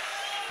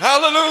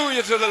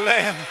 Hallelujah to the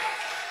Lamb.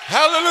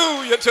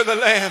 Hallelujah to the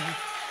Lamb.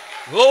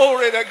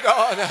 Glory to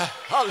God.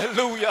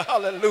 Hallelujah.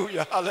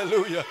 Hallelujah.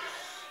 Hallelujah.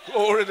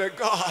 Glory to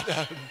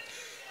God.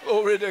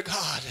 Glory to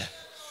God.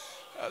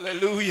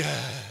 Hallelujah.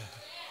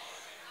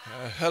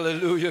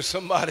 Hallelujah.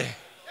 Somebody,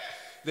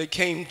 they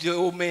came to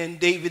old man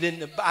David in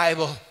the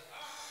Bible,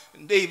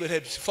 and David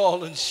had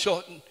fallen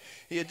short and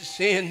he had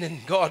sinned,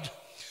 and God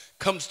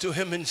comes to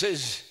him and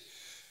says,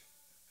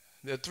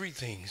 there are three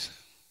things.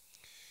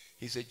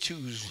 He said,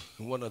 choose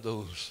one of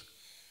those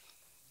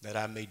that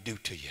I may do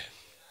to you.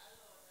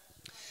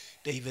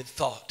 David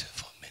thought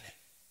for a minute.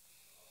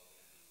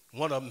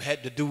 One of them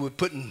had to do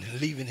with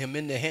leaving him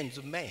in the hands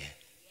of man.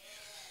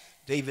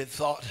 David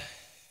thought.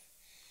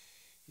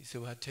 He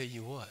said, well, I tell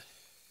you what.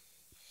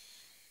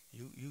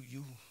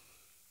 You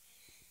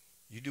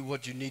do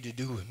what you need to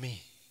do with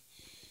me.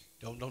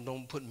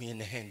 Don't put me in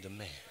the hands of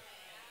man.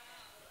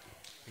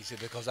 He said,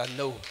 because I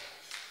know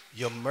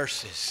your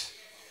mercies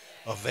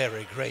are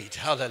very great.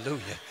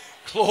 Hallelujah.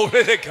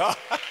 Glory to God.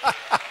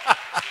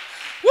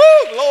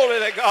 Woo, glory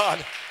to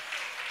God.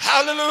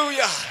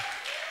 Hallelujah.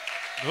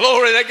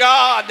 Glory to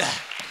God.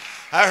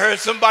 I heard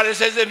somebody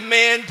says, if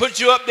man puts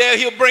you up there,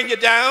 he'll bring you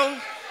down.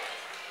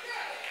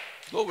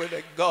 Glory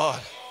to God.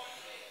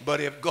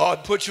 But if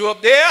God puts you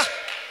up there,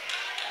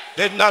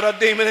 there's not a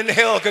demon in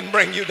hell can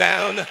bring you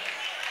down.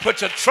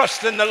 Put your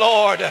trust in the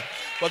Lord.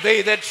 For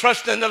they that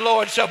trust in the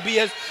Lord shall be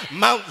as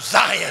Mount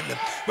Zion,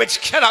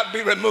 which cannot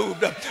be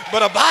removed,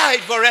 but abide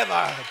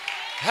forever.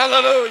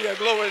 Hallelujah.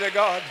 Glory to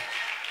God.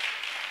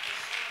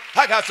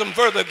 I got some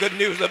further good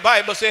news. The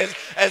Bible says,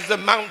 as the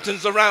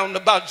mountains are round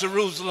about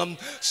Jerusalem,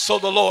 so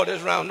the Lord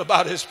is round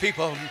about his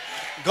people.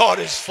 God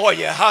is for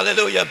you.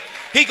 Hallelujah.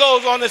 He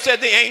goes on and said,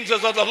 the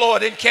angels of the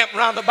Lord encamp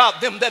round about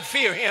them that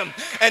fear him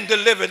and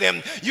deliver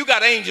them. You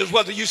got angels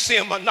whether you see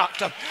them or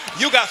not.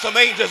 You got some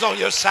angels on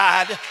your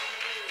side.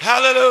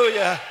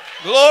 Hallelujah.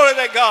 Glory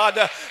to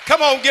God.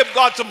 Come on, give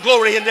God some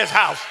glory in this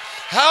house.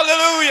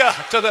 Hallelujah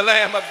to the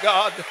Lamb of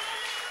God.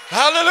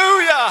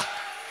 Hallelujah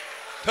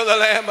to the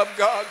Lamb of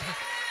God.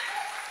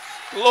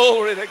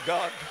 Glory to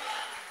God.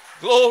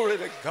 Glory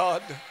to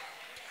God.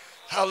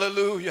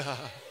 Hallelujah.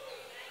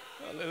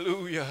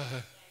 Hallelujah.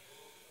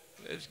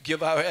 Let's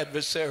give our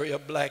adversary a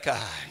black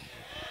eye.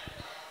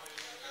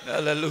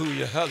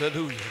 Hallelujah.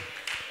 Hallelujah.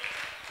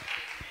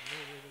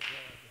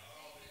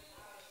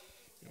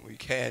 We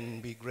can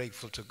be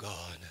grateful to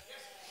God.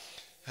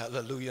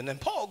 Hallelujah. And then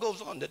Paul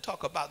goes on to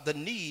talk about the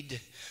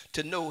need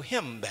to know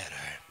him better.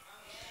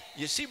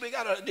 You see,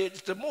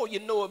 the more you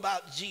know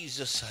about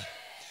Jesus,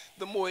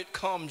 the more it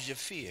calms your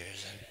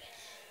fears.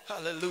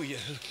 Hallelujah.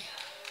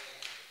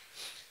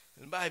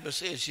 The Bible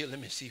says here, let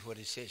me see what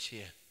it says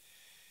here.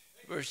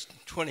 Verse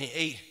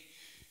 28,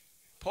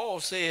 Paul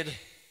said,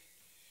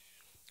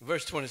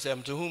 verse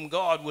 27, to whom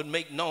God would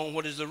make known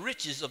what is the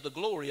riches of the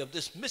glory of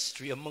this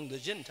mystery among the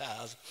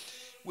Gentiles,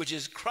 which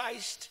is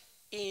Christ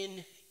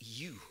in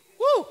you.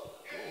 Woo!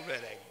 Glory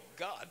to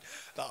God.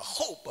 The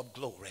hope of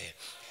glory,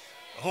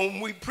 whom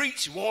we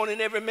preach,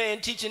 warning every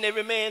man, teaching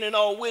every man in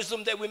all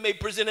wisdom, that we may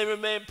present every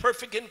man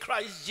perfect in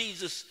Christ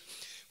Jesus,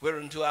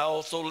 whereunto I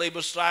also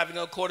labor, striving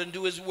according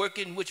to his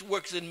working, which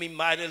works in me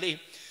mightily.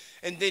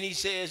 And then he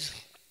says,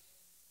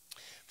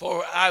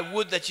 for I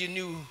would that you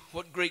knew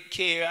what great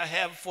care I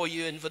have for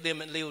you and for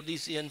them at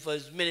Laodicea, and for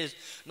as many as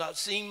not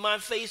seeing my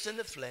face in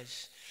the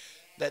flesh,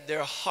 that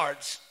their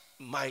hearts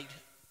might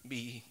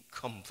be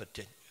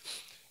comforted.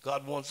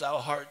 God wants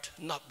our heart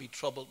not be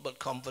troubled, but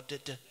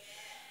comforted.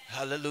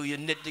 Hallelujah.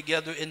 Knit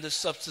together in the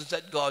substance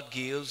that God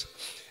gives,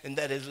 and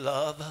that is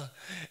love.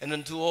 And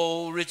unto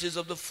all riches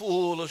of the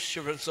full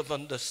assurance of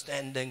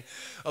understanding,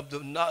 of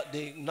the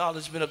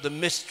acknowledgement of the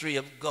mystery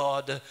of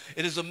God.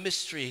 It is a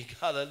mystery,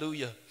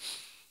 hallelujah,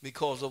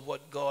 because of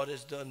what God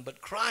has done. But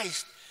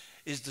Christ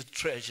is the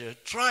treasure.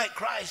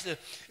 Christ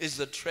is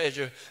the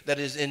treasure that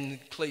is in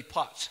clay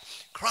pots.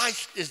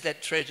 Christ is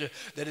that treasure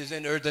that is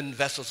in earthen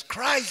vessels.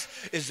 Christ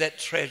is that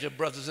treasure,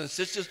 brothers and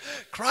sisters.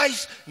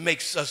 Christ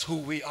makes us who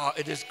we are.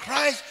 It is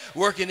Christ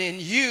working in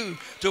you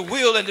to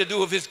will and to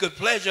do of his good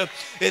pleasure.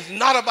 It's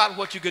not about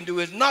what you can do.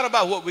 It's not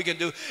about what we can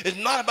do. It's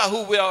not about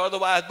who we are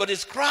otherwise, but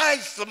it's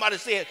Christ. Somebody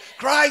said,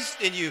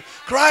 Christ in you.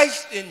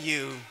 Christ in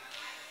you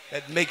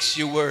that makes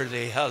you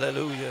worthy.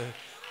 Hallelujah.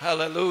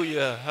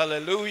 Hallelujah.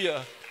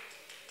 Hallelujah.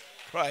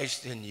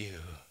 Christ in you,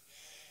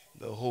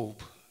 the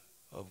hope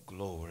of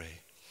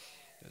glory.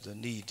 There's a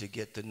need to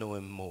get to know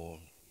him more.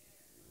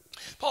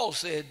 Paul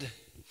said,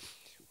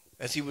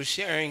 as he was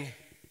sharing,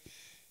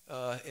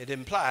 it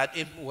implied,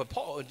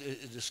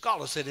 the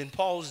scholar said, in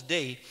Paul's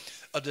day,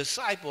 a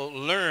disciple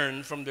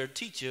learned from their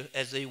teacher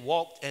as they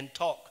walked and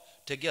talked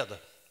together.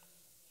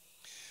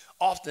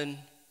 Often,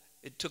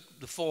 it took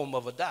the form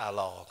of a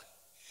dialogue.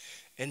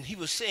 And he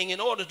was saying,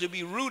 in order to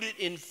be rooted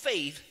in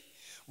faith,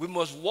 we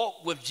must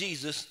walk with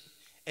Jesus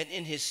and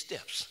in his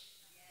steps.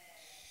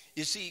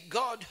 You see,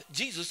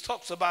 Jesus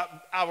talks about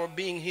our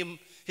being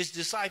his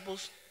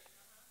disciples.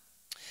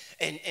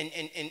 And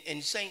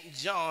in St.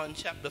 John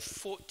chapter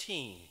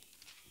 14,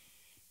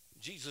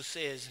 Jesus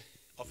says,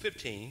 or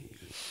 15,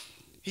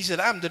 he said,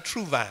 I'm the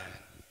true vine,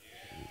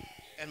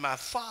 and my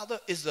Father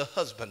is the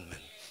husbandman.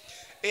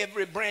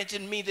 Every branch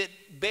in me that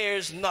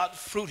bears not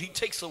fruit, he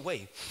takes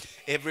away.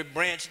 Every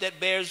branch that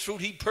bears fruit,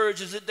 he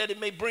purges it, that it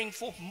may bring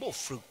forth more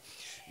fruit.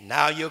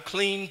 Now you're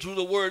clean through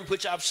the word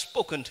which I've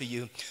spoken to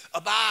you.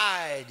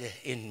 Abide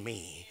in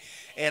me,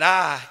 and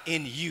I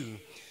in you.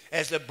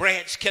 As the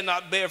branch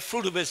cannot bear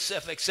fruit of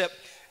itself except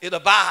it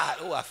abide.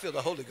 Oh, I feel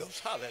the Holy Ghost.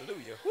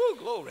 Hallelujah. Woo,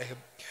 glory.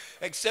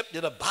 Except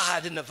it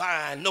abide in the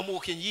vine. No more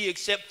can ye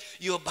except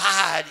you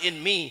abide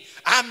in me.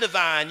 I'm the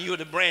vine, you are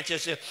the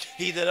branches.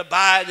 He that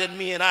abides in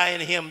me and I in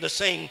him, the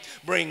same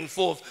bring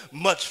forth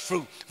much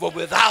fruit. For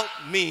without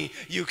me,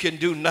 you can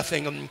do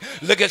nothing.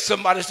 Look at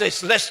somebody and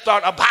say, let's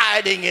start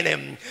abiding in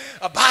him.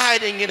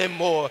 Abiding in him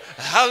more.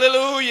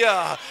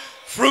 Hallelujah.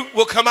 Fruit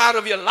will come out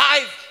of your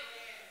life.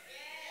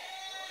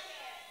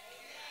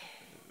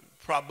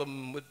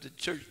 Problem with the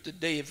church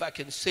today, if I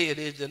can say it,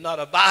 is they're not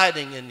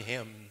abiding in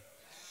him.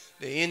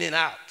 They're in and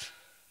out.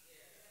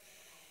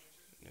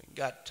 Ain't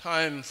got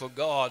time for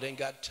God, ain't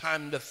got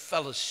time to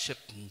fellowship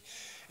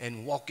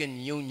and walk in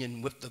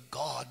union with the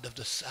God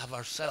of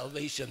our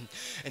salvation.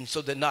 And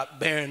so they're not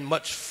bearing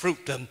much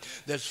fruit.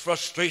 There's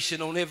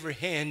frustration on every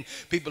hand.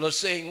 People are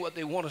saying what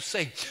they want to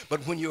say.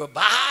 But when you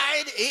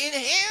abide in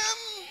him,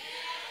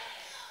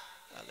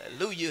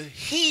 hallelujah,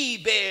 he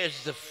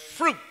bears the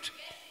fruit.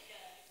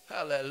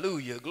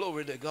 Hallelujah.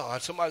 Glory to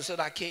God. Somebody said,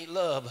 I can't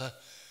love.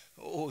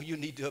 Oh, you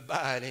need to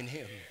abide in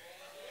him.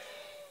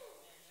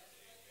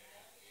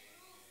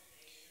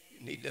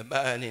 You need to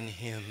abide in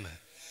him.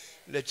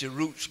 Let your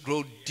roots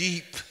grow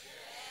deep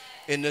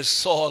in the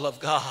soil of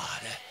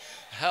God.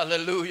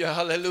 Hallelujah.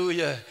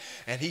 Hallelujah.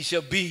 And he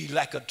shall be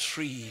like a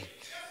tree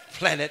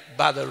planted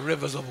by the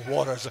rivers of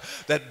waters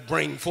that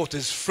bring forth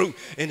his fruit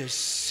in his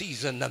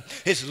season.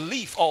 His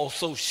leaf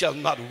also shall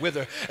not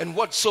wither, and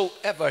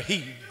whatsoever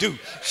he do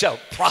shall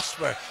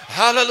prosper.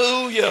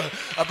 Hallelujah.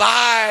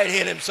 Abide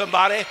in him,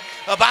 somebody.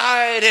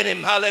 Abide in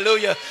him.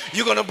 Hallelujah.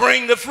 You're going to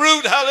bring the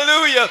fruit,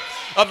 hallelujah,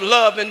 of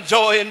love and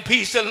joy and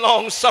peace and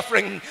long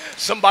suffering.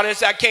 Somebody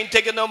say, I can't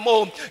take it no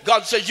more.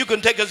 God says, you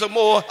can take it some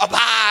more.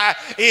 Abide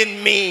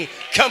in me.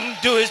 Come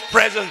to his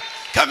presence.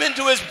 Come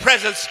into his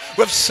presence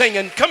with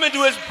singing. Come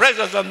into his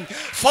presence.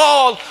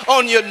 Fall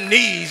on your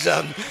knees.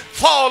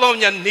 Fall on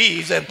your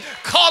knees.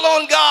 Call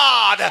on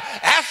God.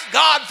 Ask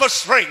God for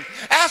strength.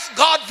 Ask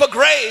God for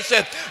grace.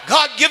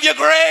 God give you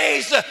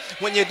grace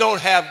when you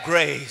don't have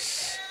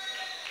grace.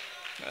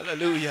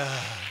 Hallelujah.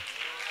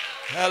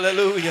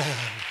 Hallelujah.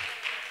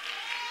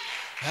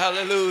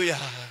 Hallelujah.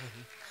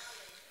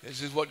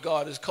 This is what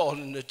God is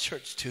calling the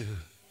church to.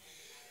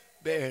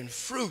 Bearing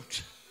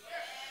fruit.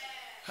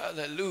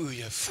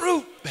 Hallelujah.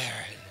 Fruit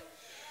bearing.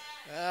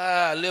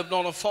 I lived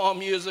on a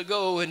farm years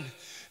ago, and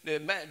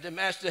the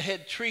master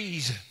had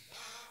trees.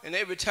 And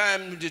every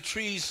time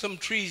some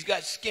trees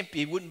got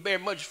skimpy, wouldn't bear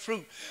much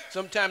fruit.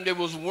 Sometimes there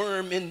was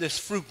worm in this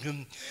fruit,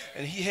 and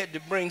he had to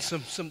bring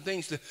some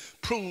things to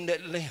prune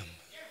that limb.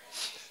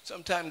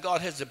 Sometimes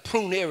God has to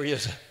prune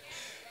areas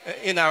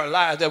in our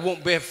lives that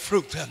won't bear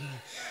fruit,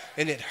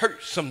 and it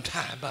hurts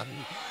sometimes.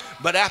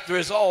 But after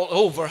it's all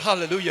over,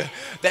 hallelujah,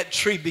 that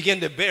tree began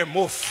to bear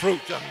more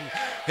fruit.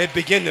 It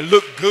began to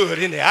look good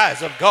in the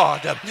eyes of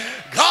God.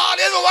 God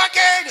is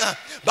working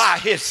by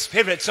his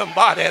Spirit,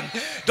 somebody.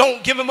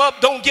 Don't give him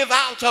up. Don't give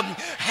out.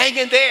 Hang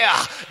in there.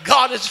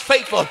 God is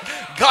faithful.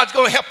 God's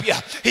going to help you.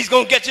 He's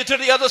going to get you to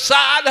the other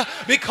side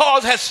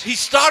because he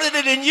started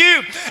it in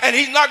you, and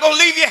he's not going to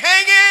leave you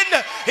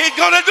hanging. He's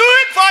going to do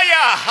it for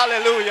you.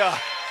 Hallelujah.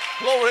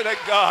 Glory to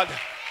God.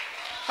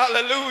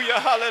 Hallelujah.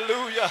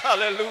 Hallelujah.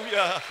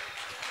 Hallelujah.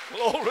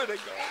 Glory to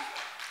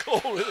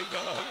God. Glory to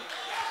God.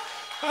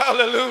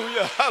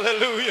 Hallelujah.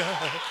 Hallelujah.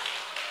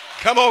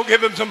 Come on,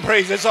 give him some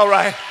praise. It's all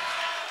right.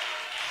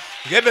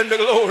 Give him the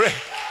glory.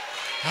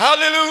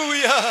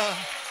 Hallelujah.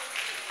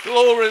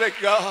 Glory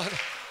to God.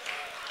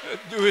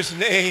 Do his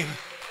name.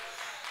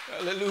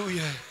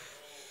 Hallelujah.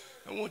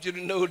 I want you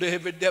to know that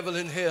every devil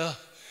in hell,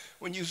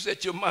 when you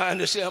set your mind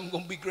to say, I'm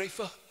going to be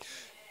grateful,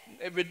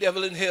 every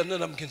devil in hell,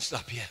 none of them can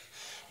stop you.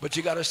 But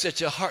you got to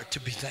set your heart to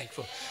be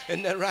thankful.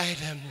 Isn't that right?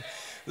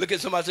 Look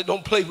at somebody and say,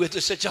 don't play with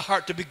it. Set your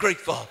heart to be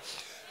grateful.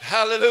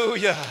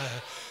 Hallelujah.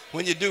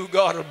 When you do,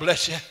 God will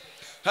bless you.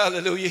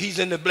 Hallelujah. He's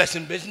in the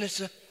blessing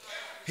business.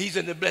 He's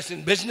in the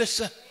blessing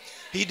business.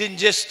 He didn't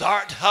just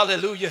start,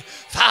 hallelujah,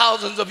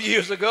 thousands of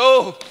years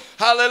ago.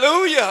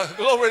 Hallelujah.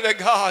 Glory to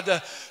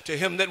God. To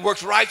him that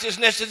works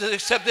righteousness is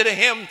accepted of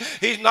him.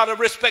 He's not a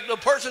respectable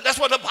person. That's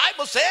what the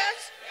Bible says.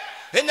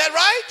 Isn't that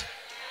right?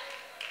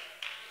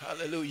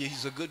 Hallelujah.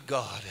 He's a good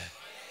God.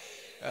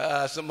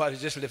 Somebody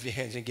just lift your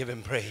hands and give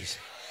him praise.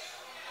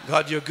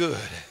 God, you're good.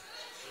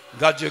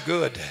 God, you're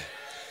good.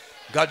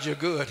 God, you're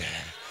good.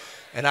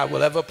 And I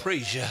will ever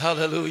praise you.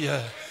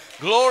 Hallelujah.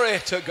 Glory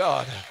to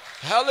God.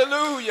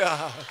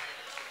 Hallelujah.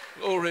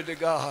 Glory to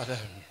God.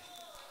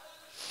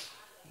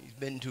 He's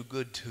been too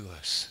good to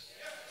us.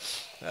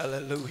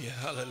 Hallelujah.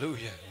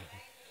 Hallelujah.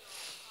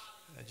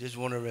 I just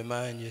want to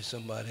remind you,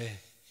 somebody,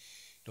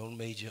 don't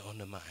major on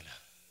the minor.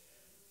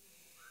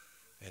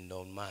 And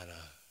don't minor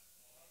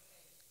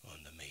on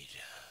the major.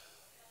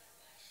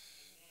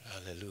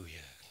 Hallelujah.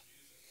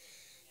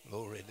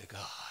 Glory to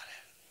God.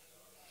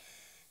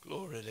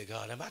 Glory to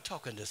God. Am I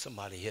talking to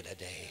somebody here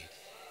today?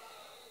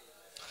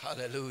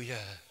 Hallelujah.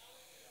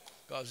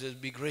 God says,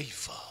 be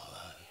grateful.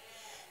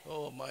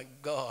 Oh my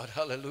God.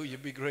 Hallelujah.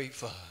 Be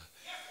grateful.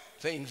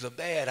 Things are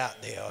bad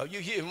out there. Are you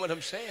hearing what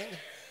I'm saying?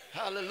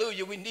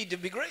 Hallelujah. We need to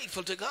be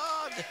grateful to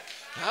God.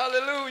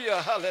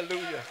 Hallelujah.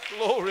 Hallelujah.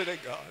 Glory to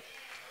God.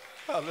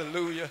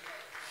 Hallelujah.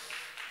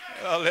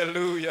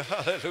 Hallelujah.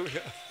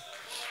 Hallelujah.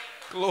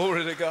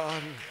 Glory to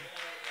God.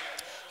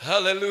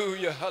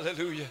 Hallelujah.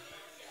 Hallelujah.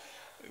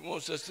 He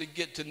wants us to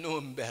get to know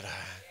him better.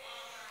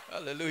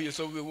 Hallelujah.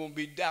 So we won't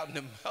be doubting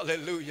him.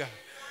 Hallelujah.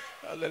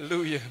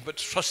 Hallelujah. But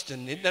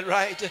trusting. Isn't that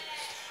right?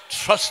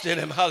 Trust in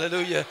him.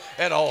 Hallelujah.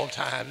 At all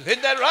times.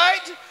 Isn't that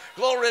right?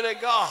 Glory to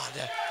God.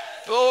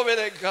 Glory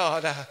to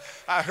God.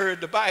 I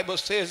heard the Bible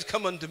says,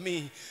 come unto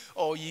me,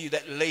 all ye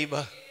that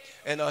labor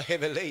and are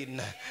heavy laden,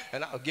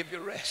 and I'll give you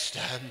rest.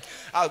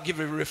 I'll give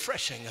you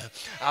refreshing.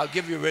 I'll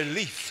give you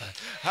relief.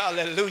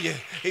 Hallelujah.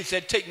 He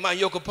said, take my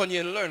yoke upon you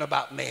and learn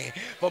about me,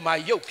 for my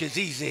yoke is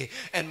easy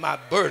and my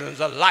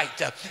burdens are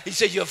light. He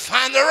said, you'll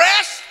find the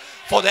rest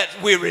for that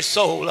weary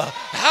soul.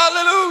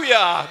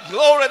 Hallelujah.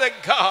 Glory to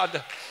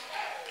God.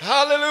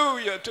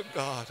 Hallelujah to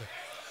God.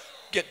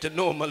 get to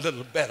know him a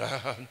little better.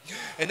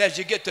 And as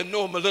you get to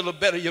know him a little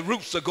better, your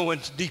roots are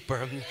going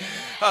deeper.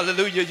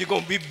 Hallelujah. You're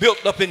going to be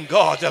built up in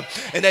God.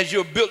 And as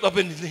you're built up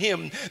in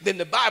him, then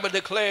the Bible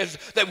declares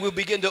that we'll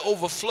begin to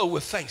overflow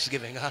with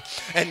thanksgiving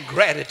and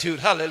gratitude.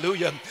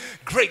 Hallelujah.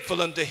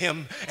 Grateful unto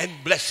him and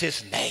bless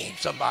his name.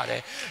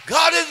 Somebody.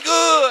 God is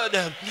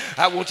good.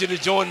 I want you to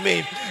join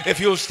me. If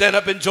you'll stand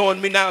up and join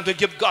me now to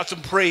give God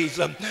some praise.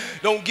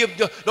 Don't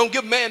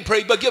give man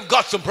praise, but give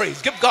God some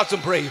praise. Give God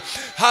some praise.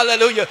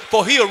 Hallelujah.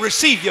 For he'll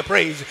receive your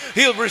praise.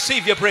 He'll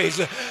receive your praise.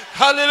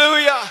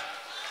 Hallelujah.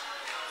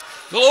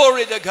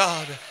 Glory to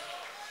God.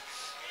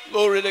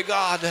 Glory to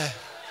God.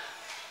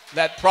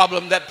 That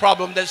problem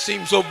that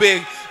seems so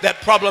big,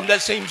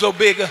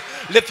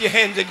 lift your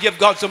hands and give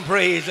God some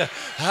praise.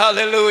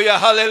 Hallelujah,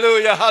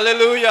 hallelujah,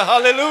 hallelujah,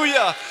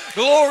 hallelujah.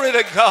 Glory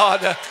to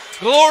God.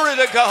 Glory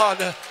to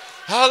God.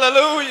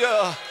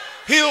 Hallelujah.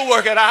 He'll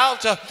work it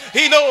out.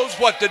 He knows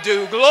what to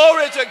do.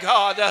 Glory to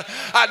God.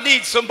 I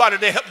need somebody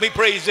to help me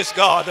praise this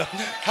God.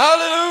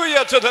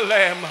 Hallelujah to the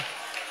Lamb.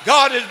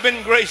 God has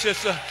been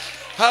gracious.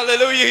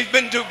 Hallelujah. He's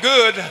been too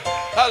good.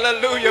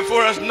 Hallelujah,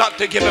 for us not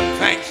to give him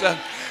thanks.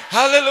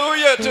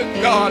 Hallelujah to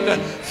God.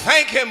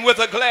 Thank him with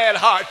a glad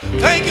heart.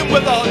 Thank him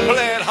with a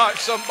glad heart,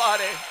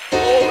 somebody.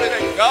 Glory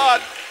to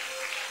God.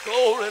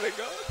 Glory to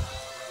God.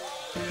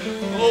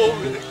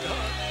 Glory to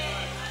God.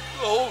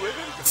 Glory to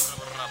God.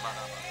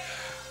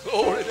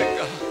 Glory to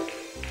God.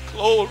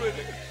 Glory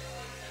to God.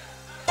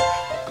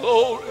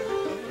 Glory to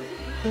God.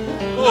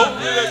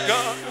 Glory to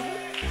God.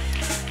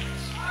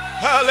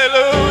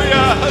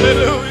 Hallelujah.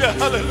 Hallelujah.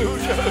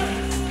 Hallelujah.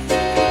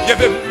 Give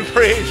him the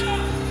praise.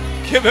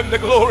 Give him the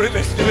glory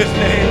that's due his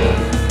name.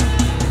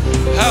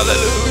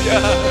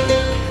 Hallelujah.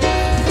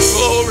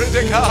 Glory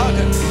to God.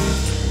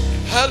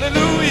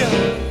 Hallelujah.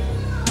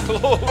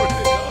 Glory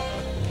to God.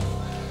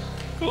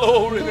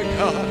 Glory to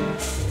God.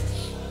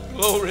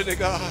 Glory to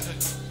God.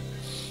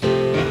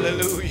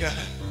 Hallelujah.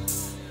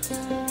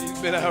 He's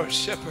been our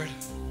shepherd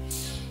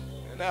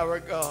and our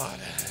God.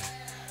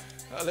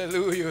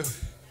 Hallelujah.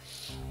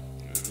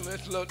 Let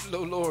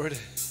the Lord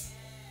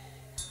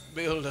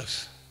build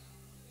us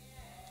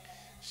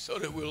so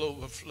that we'll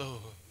overflow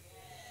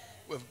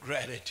with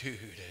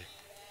gratitude.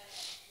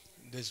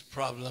 This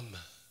problem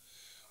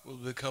will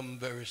become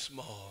very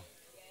small.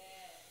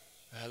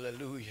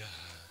 Hallelujah.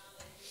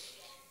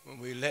 When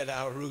we let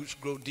our roots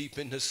grow deep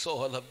in the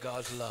soil of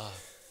God's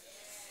love.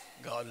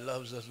 God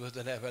loves us with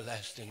an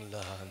everlasting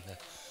love.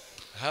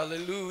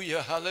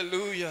 Hallelujah,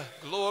 hallelujah.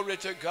 Glory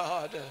to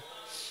God.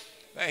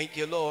 Thank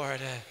you,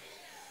 Lord.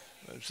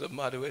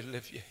 Somebody would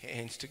lift your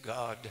hands to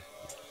God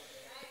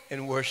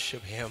and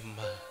worship him.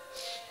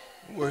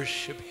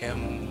 Worship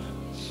him.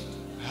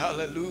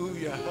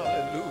 Hallelujah,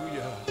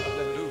 hallelujah,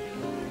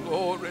 hallelujah.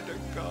 Glory to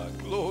God,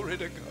 glory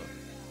to God.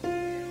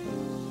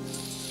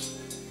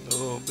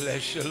 Oh,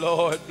 bless you,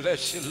 Lord,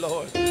 bless you,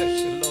 Lord, bless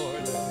you,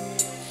 Lord.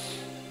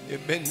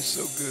 You've been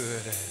so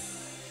good.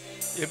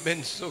 You've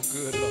been so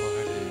good,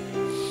 Lord.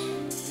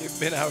 You've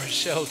been our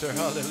shelter,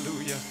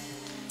 hallelujah.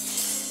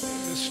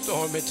 In the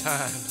stormy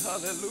time,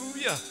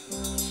 hallelujah.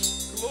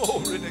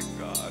 Glory to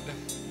God.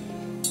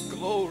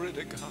 Glory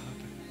to God.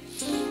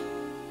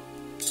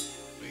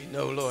 We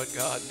know, Lord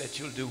God, that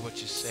you'll do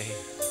what you say.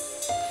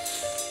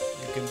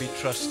 You can be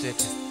trusted.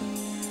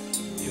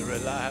 You're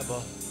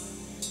reliable.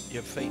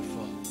 You're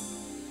faithful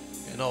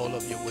in all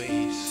of your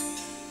ways.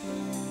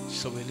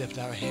 So we lift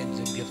our hands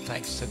and give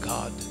thanks to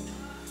God,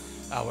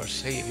 our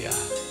Savior.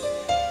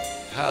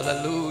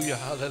 Hallelujah,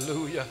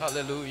 hallelujah,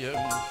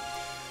 hallelujah.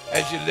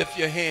 As you lift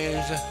your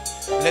hands,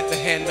 let the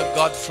hand of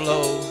God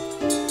flow.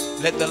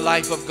 Let the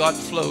life of God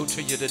flow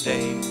to you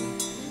today.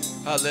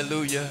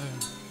 Hallelujah.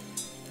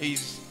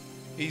 He's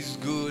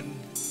good.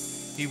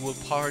 He will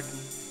pardon.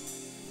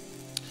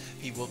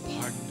 He will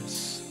pardon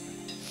us.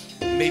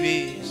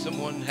 Maybe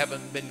someone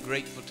haven't been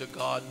grateful to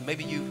God.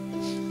 Maybe you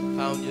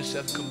found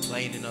yourself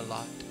complaining a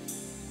lot.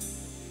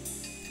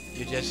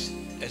 You just,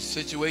 as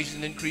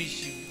situation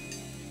increased,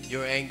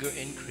 your anger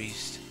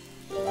increased.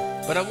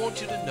 But I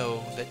want you to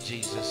know that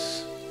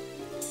Jesus,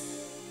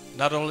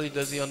 not only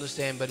does he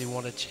understand, but he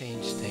wants to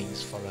change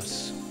things for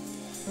us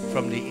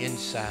from the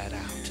inside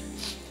out.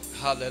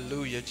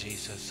 Hallelujah,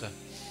 Jesus.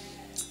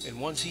 And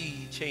once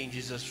he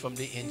changes us from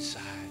the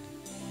inside,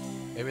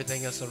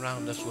 everything else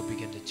around us will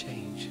begin to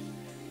change.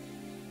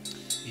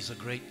 He's a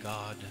great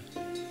God.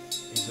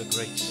 He's a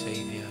great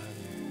Savior.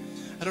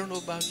 I don't know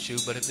about you,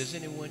 but if there's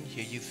anyone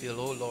here, you feel,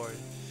 oh Lord,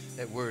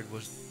 that word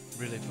was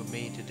really for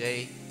me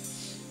today.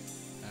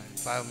 I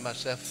found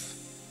myself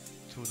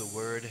through the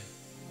word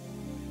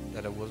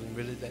that I wasn't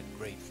really that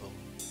grateful.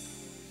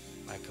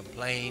 I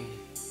complained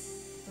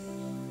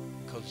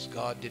because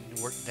God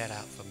didn't work that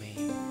out for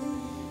me.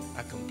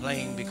 I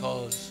complained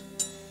because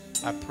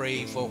I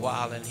prayed for a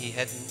while and he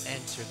hadn't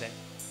answered that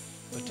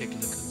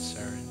particular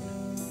concern.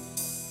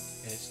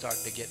 And it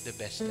started to get the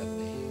best of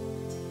me.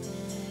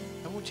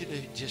 I want you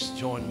to just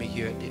join me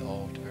here at the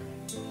altar.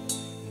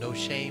 No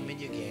shame in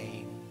your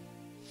game.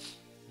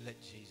 Let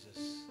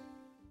Jesus